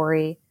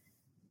category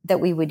that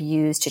we would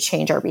use to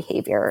change our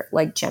behavior,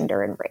 like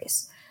gender and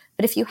race.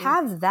 But if you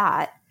have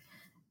that,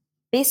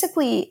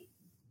 basically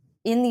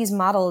in these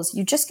models,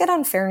 you just get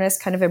unfairness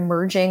kind of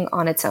emerging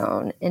on its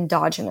own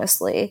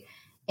endogenously.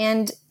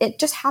 And it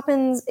just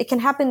happens, it can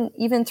happen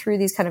even through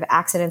these kind of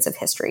accidents of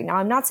history. Now,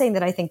 I'm not saying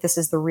that I think this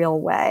is the real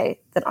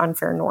way that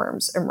unfair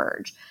norms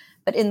emerge,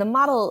 but in the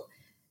model,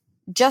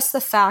 just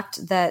the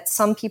fact that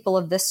some people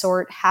of this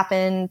sort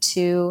happen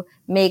to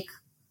make,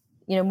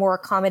 more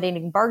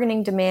accommodating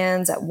bargaining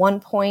demands at one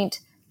point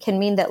can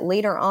mean that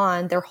later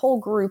on their whole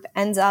group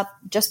ends up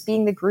just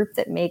being the group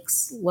that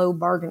makes low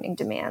bargaining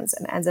demands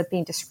and ends up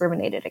being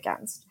discriminated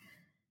against.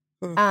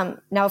 Now,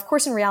 of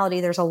course, in reality,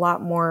 there's a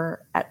lot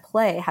more at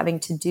play having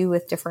to do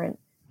with different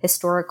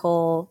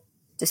historical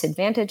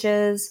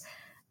disadvantages.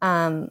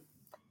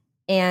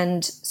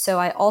 And so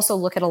I also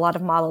look at a lot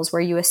of models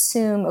where you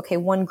assume, okay,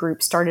 one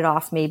group started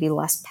off maybe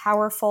less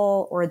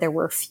powerful, or there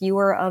were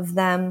fewer of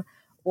them,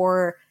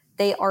 or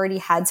they already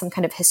had some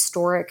kind of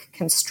historic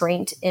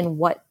constraint in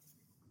what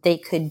they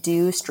could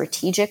do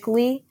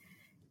strategically,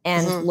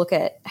 and look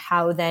at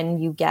how then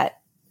you get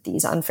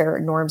these unfair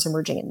norms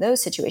emerging in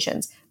those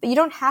situations. But you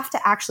don't have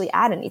to actually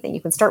add anything.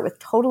 You can start with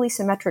totally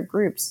symmetric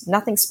groups,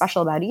 nothing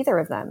special about either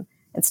of them,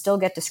 and still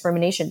get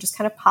discrimination just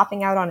kind of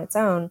popping out on its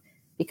own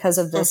because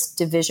of this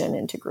division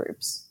into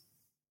groups.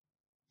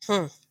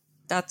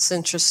 That's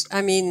interesting.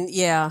 I mean,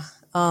 yeah.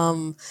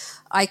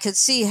 I could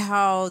see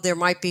how there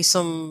might be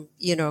some,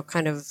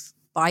 kind of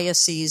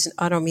biases.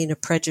 I don't mean a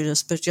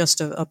prejudice, but just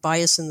a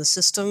bias in the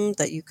system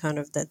that you kind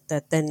of,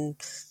 that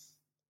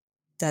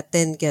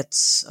then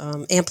gets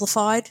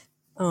amplified.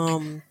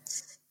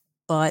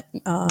 But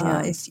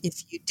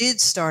if you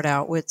did start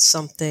out with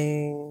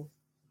something,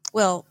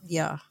 well,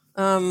 yeah.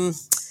 We're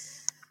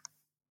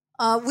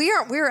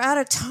out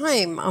of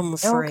time, I'm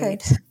afraid. Okay.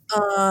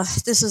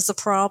 This is the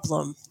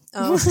problem.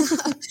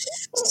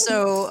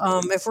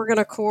 So if we're going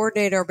to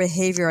coordinate our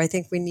behavior, I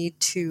think we need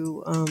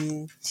to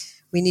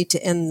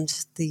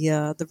end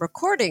the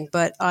recording.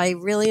 But I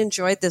really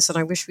enjoyed this, and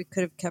I wish we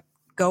could have kept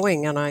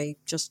going. And I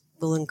just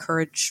will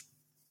encourage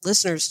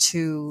listeners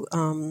to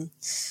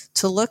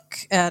look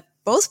at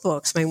both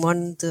books. I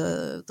mean,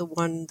 the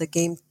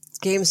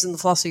Games in the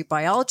Philosophy of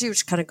Biology,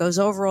 which kind of goes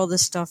over all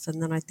this stuff,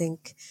 and then I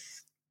think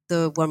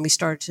the one we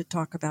started to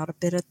talk about a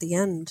bit at the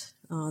end,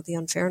 the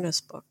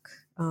Unfairness book.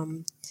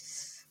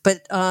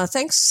 But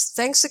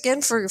thanks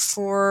again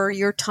for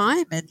your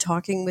time and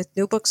talking with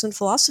New Books in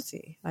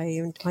Philosophy.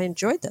 I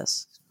enjoyed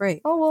this.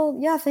 Great. Oh, well,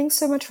 yeah, thanks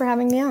so much for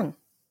having me on.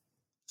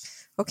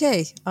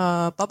 Okay,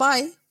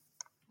 bye-bye.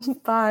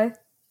 Bye.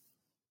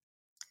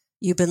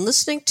 You've been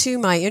listening to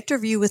my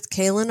interview with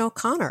Cailin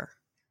O'Connor.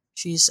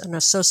 She's an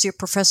associate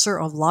professor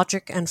of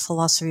logic and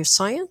philosophy of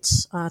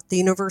science at the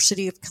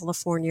University of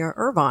California,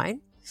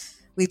 Irvine.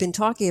 We've been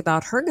talking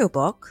about her new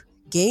book,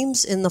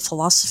 Games in the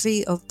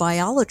Philosophy of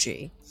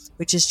Biology,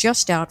 which is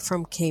just out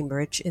from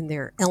Cambridge in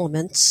their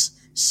Elements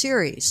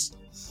series.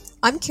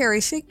 I'm Carrie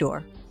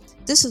Figdor.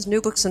 This is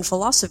New Books in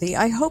Philosophy.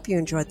 I hope you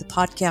enjoyed the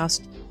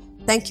podcast.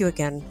 Thank you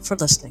again for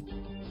listening.